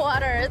Porsche in the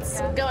water.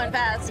 It's going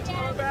fast.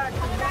 Come back.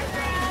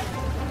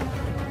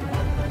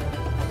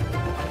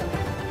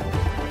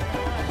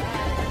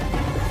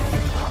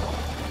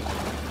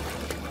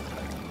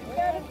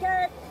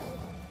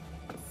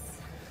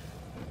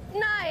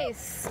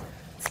 Nice.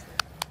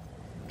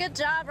 Good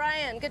job,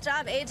 Ryan. Good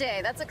job,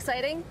 AJ. That's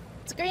exciting.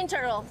 It's a green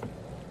turtle.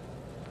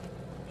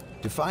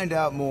 To find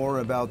out more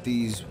about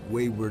these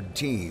wayward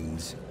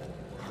teens,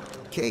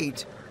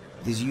 Kate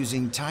is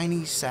using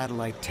tiny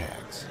satellite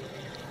tags.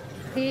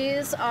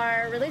 These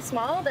are really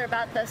small. They're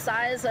about the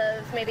size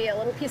of maybe a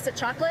little piece of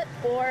chocolate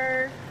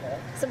or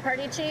some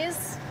party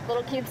cheese,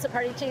 little cubes of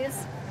party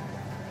cheese.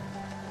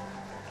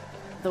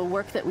 The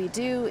work that we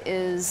do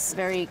is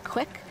very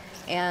quick,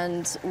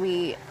 and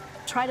we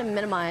try to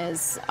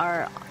minimize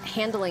our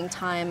handling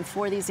time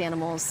for these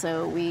animals,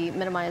 so we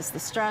minimize the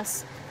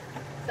stress.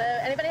 So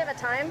anybody have a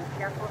time?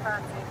 Yeah,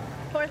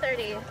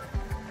 4:30.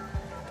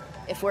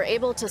 If we're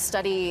able to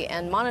study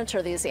and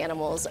monitor these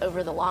animals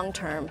over the long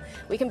term,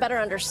 we can better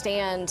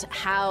understand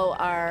how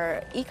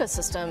our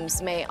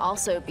ecosystems may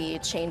also be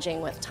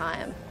changing with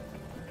time.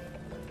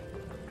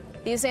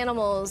 These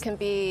animals can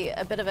be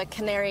a bit of a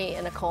canary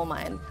in a coal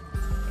mine.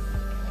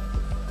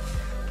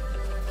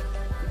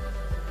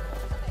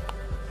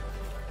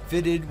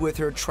 Fitted with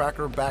her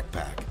tracker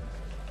backpack,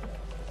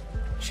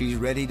 she's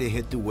ready to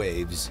hit the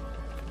waves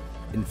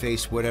and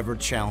face whatever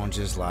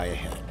challenges lie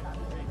ahead.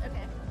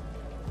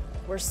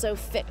 We're so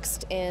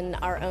fixed in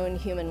our own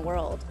human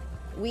world.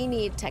 We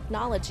need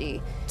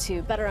technology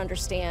to better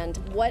understand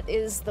what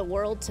is the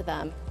world to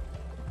them.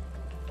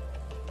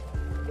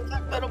 Good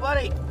luck, little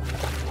buddy.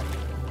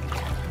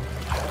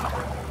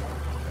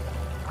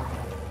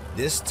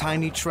 This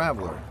tiny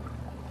traveler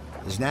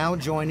is now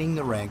joining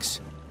the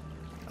ranks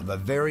of a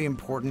very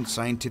important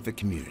scientific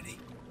community.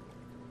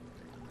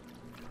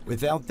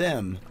 Without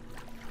them,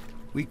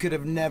 we could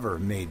have never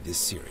made this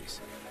series.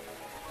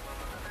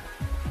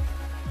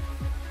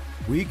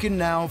 We can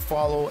now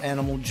follow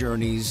animal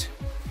journeys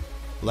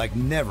like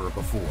never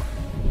before,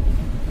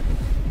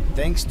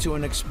 thanks to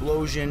an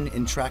explosion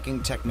in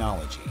tracking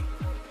technology.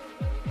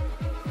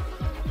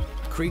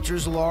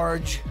 Creatures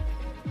large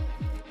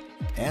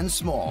and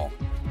small,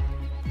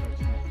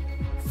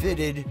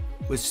 fitted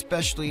with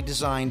specially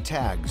designed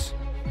tags.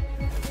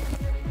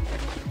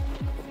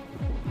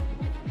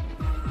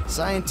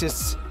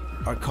 Scientists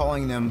are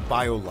calling them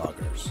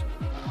biologgers,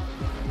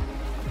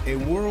 a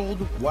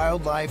world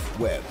wildlife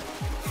web,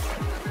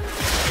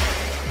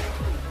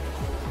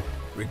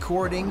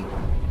 recording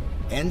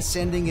and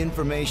sending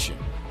information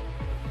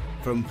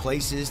from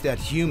places that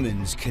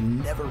humans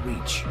can never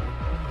reach.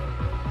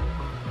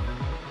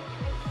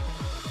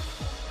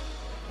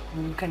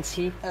 You can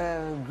see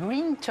a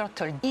green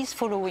turtle is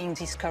following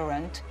this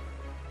current.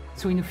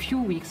 So in a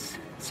few weeks,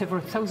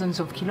 several thousands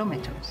of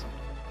kilometers.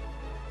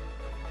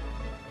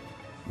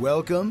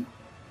 Welcome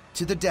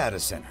to the data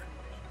center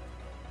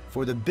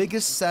for the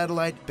biggest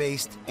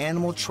satellite-based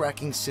animal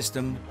tracking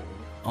system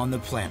on the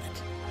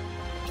planet.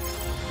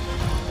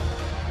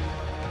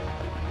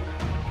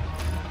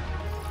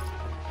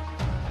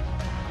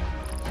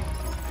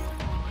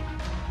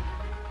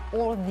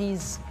 All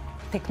these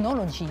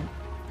technology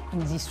in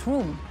this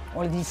room,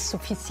 all these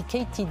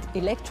sophisticated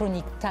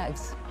electronic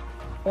tags,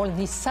 all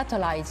these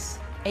satellites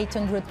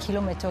 800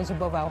 kilometers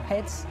above our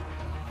heads,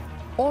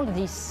 all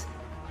this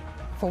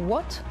for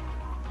what?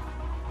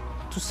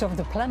 To serve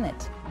the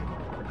planet.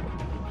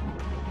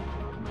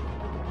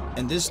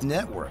 And this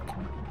network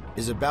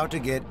is about to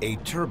get a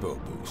turbo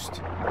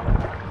boost.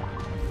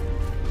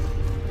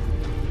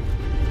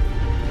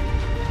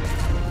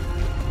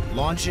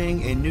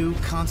 Launching a new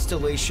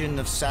constellation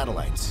of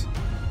satellites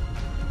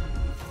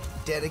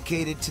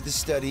dedicated to the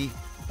study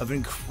of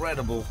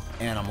incredible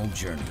animal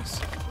journeys.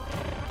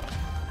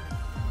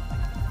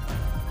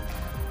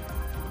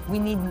 We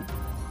need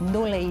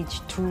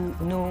knowledge to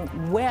know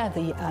where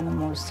the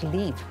animals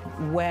live,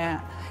 where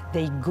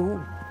they go,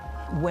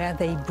 where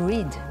they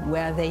breed,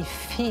 where they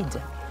feed.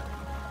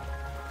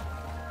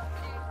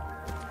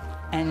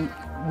 And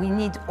we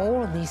need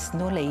all this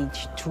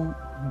knowledge to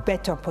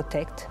better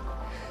protect,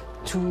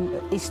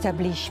 to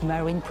establish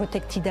marine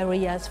protected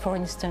areas, for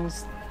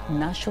instance,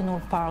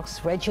 national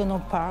parks, regional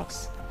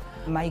parks,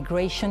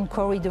 migration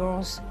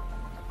corridors.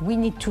 We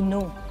need to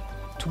know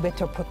to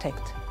better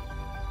protect.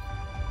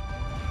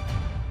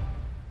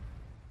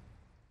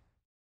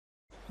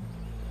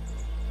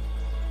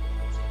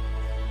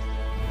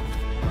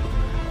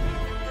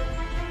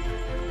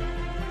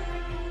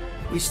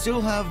 We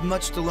still have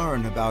much to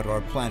learn about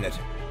our planet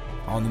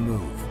on the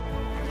move.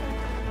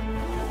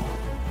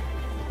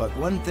 But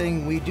one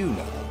thing we do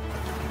know: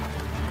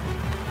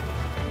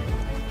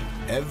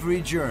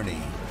 every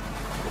journey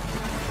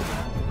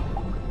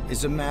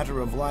is a matter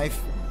of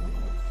life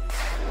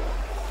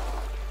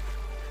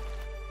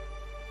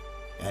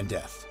and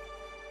death.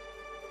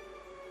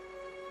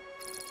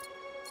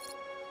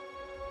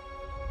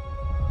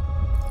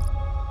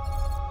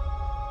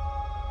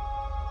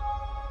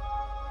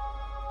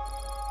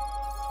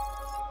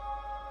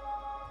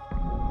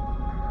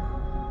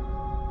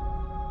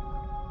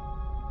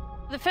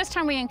 The first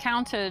time we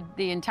encountered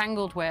the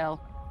entangled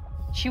whale,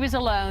 she was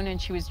alone and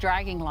she was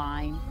dragging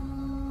line.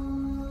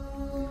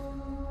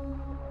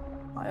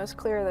 It was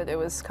clear that it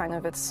was kind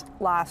of its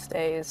last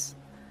days.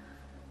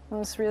 It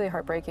was really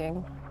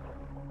heartbreaking.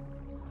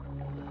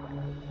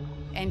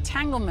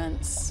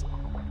 Entanglements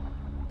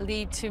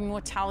lead to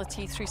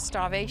mortality through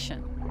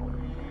starvation.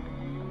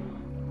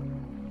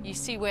 You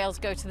see whales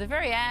go to the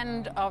very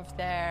end of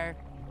their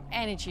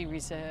energy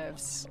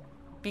reserves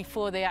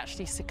before they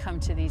actually succumb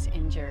to these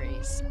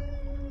injuries.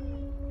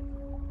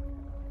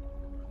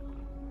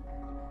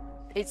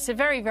 It's a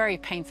very, very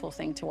painful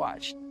thing to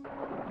watch.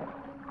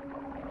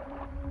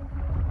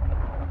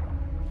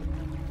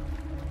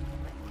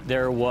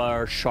 There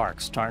were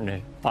sharks starting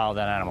to follow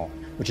that animal,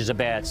 which is a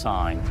bad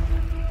sign.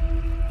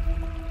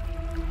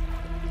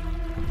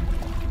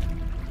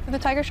 The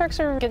tiger sharks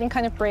are getting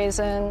kind of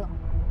brazen.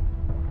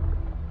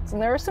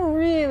 And there are some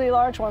really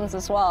large ones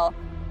as well.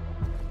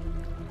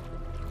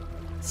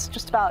 It's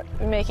just about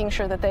making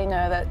sure that they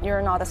know that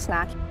you're not a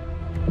snack.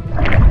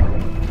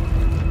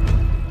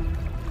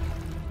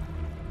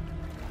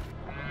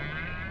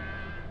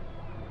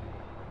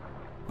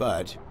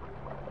 But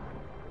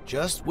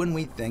just when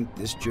we think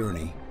this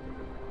journey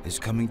is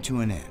coming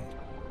to an end.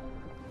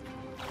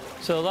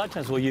 So a lot of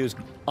times we'll use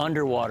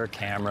underwater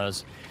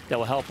cameras that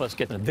will help us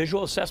get a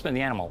visual assessment of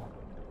the animal.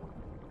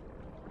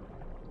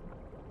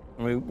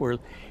 When we were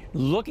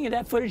looking at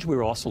that footage, we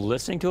were also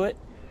listening to it.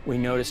 We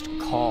noticed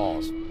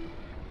calls.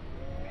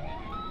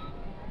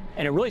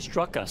 And it really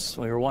struck us.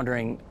 We were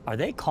wondering, are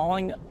they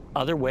calling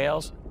other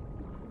whales?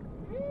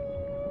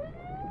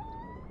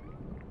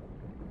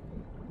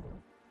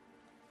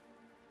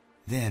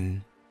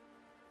 Then,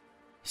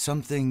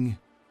 something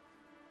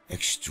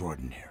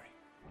extraordinary.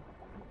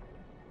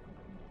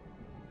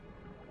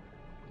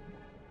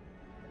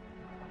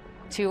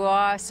 To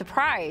our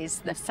surprise,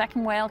 the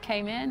second whale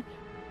came in.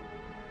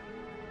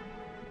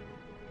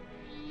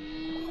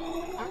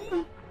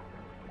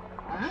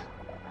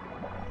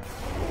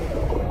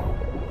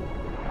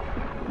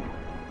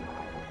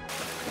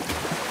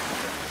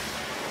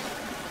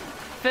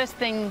 First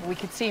thing we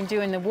could see him do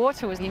in the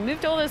water was he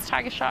moved all those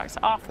tiger sharks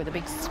off with a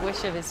big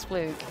swish of his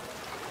fluke.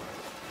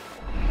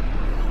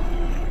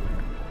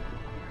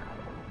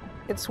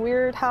 It's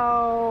weird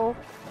how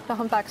the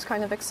humpbacks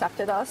kind of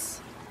accepted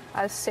us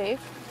as safe,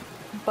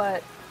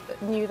 but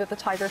knew that the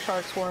tiger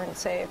sharks weren't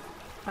safe.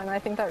 And I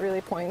think that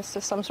really points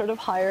to some sort of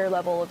higher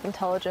level of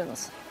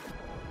intelligence.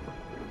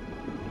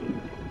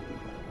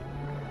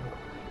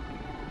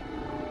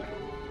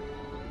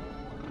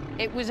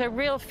 It was a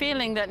real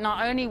feeling that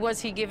not only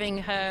was he giving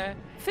her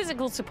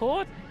physical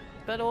support,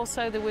 but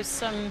also there was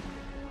some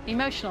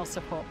emotional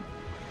support.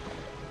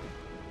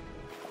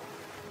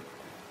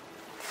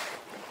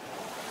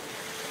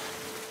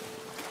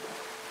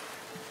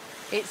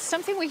 It's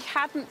something we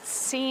hadn't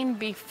seen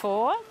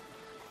before.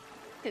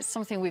 It's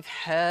something we've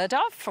heard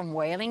of from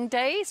whaling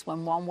days.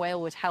 When one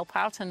whale would help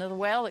out another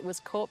whale, it was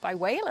caught by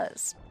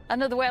whalers.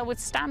 Another whale would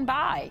stand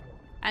by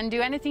and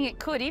do anything it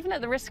could, even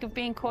at the risk of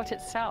being caught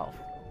itself.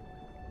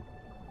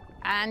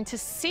 And to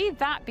see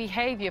that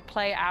behavior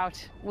play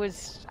out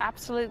was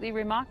absolutely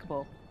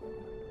remarkable.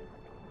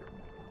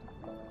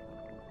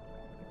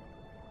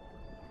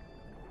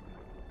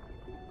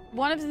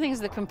 One of the things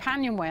the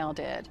companion whale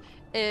did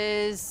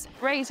is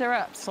raise her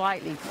up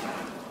slightly,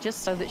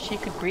 just so that she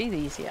could breathe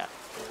easier.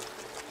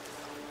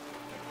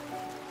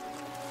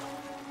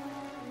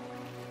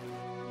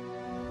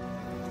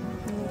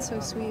 And it's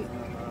so sweet,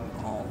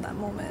 oh, that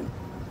moment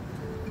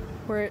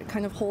where it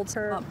kind of holds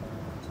her up.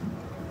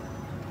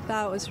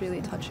 That was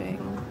really touching.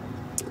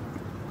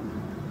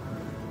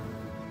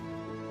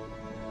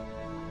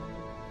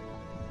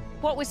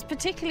 What was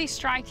particularly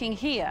striking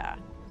here,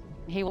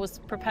 he was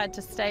prepared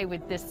to stay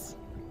with this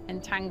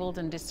entangled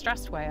and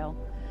distressed whale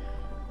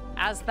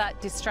as that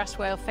distressed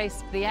whale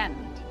faced the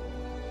end.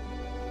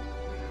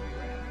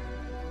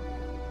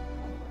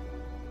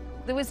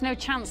 There was no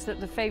chance that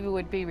the favor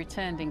would be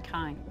returned in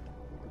kind.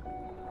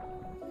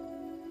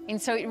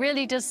 And so it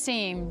really does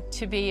seem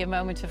to be a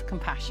moment of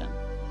compassion.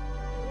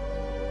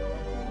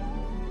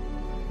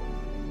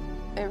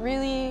 It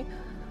really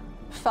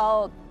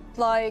felt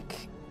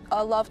like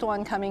a loved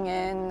one coming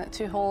in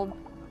to hold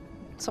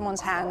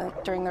someone's hand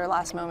during their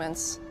last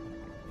moments.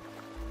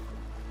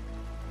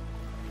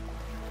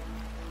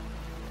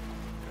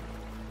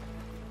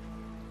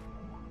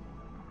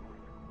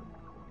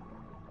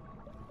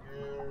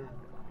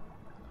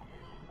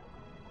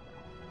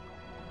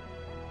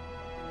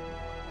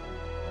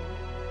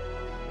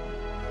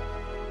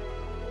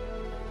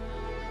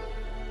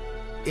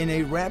 In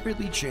a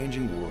rapidly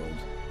changing world,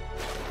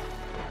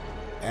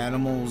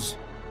 animals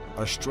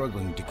are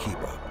struggling to keep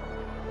up.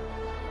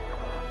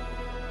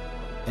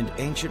 And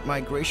ancient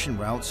migration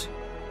routes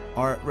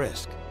are at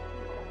risk.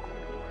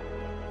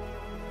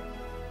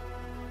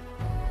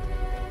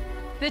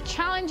 The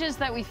challenges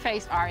that we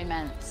face are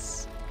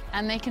immense,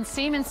 and they can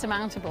seem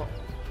insurmountable.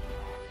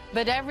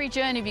 But every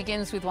journey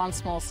begins with one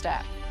small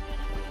step.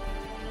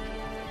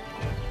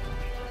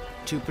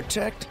 To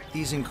protect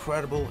these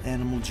incredible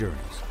animal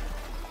journeys,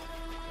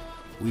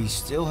 we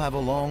still have a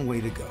long way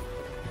to go.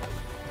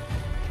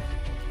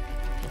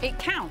 It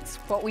counts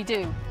what we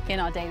do in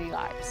our daily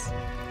lives.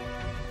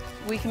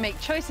 We can make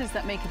choices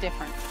that make a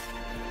difference.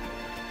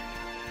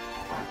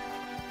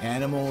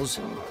 Animals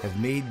have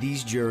made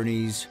these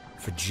journeys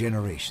for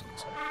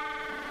generations.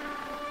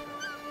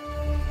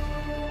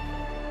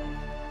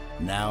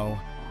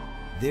 Now,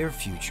 their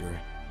future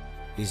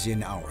is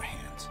in our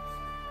hands.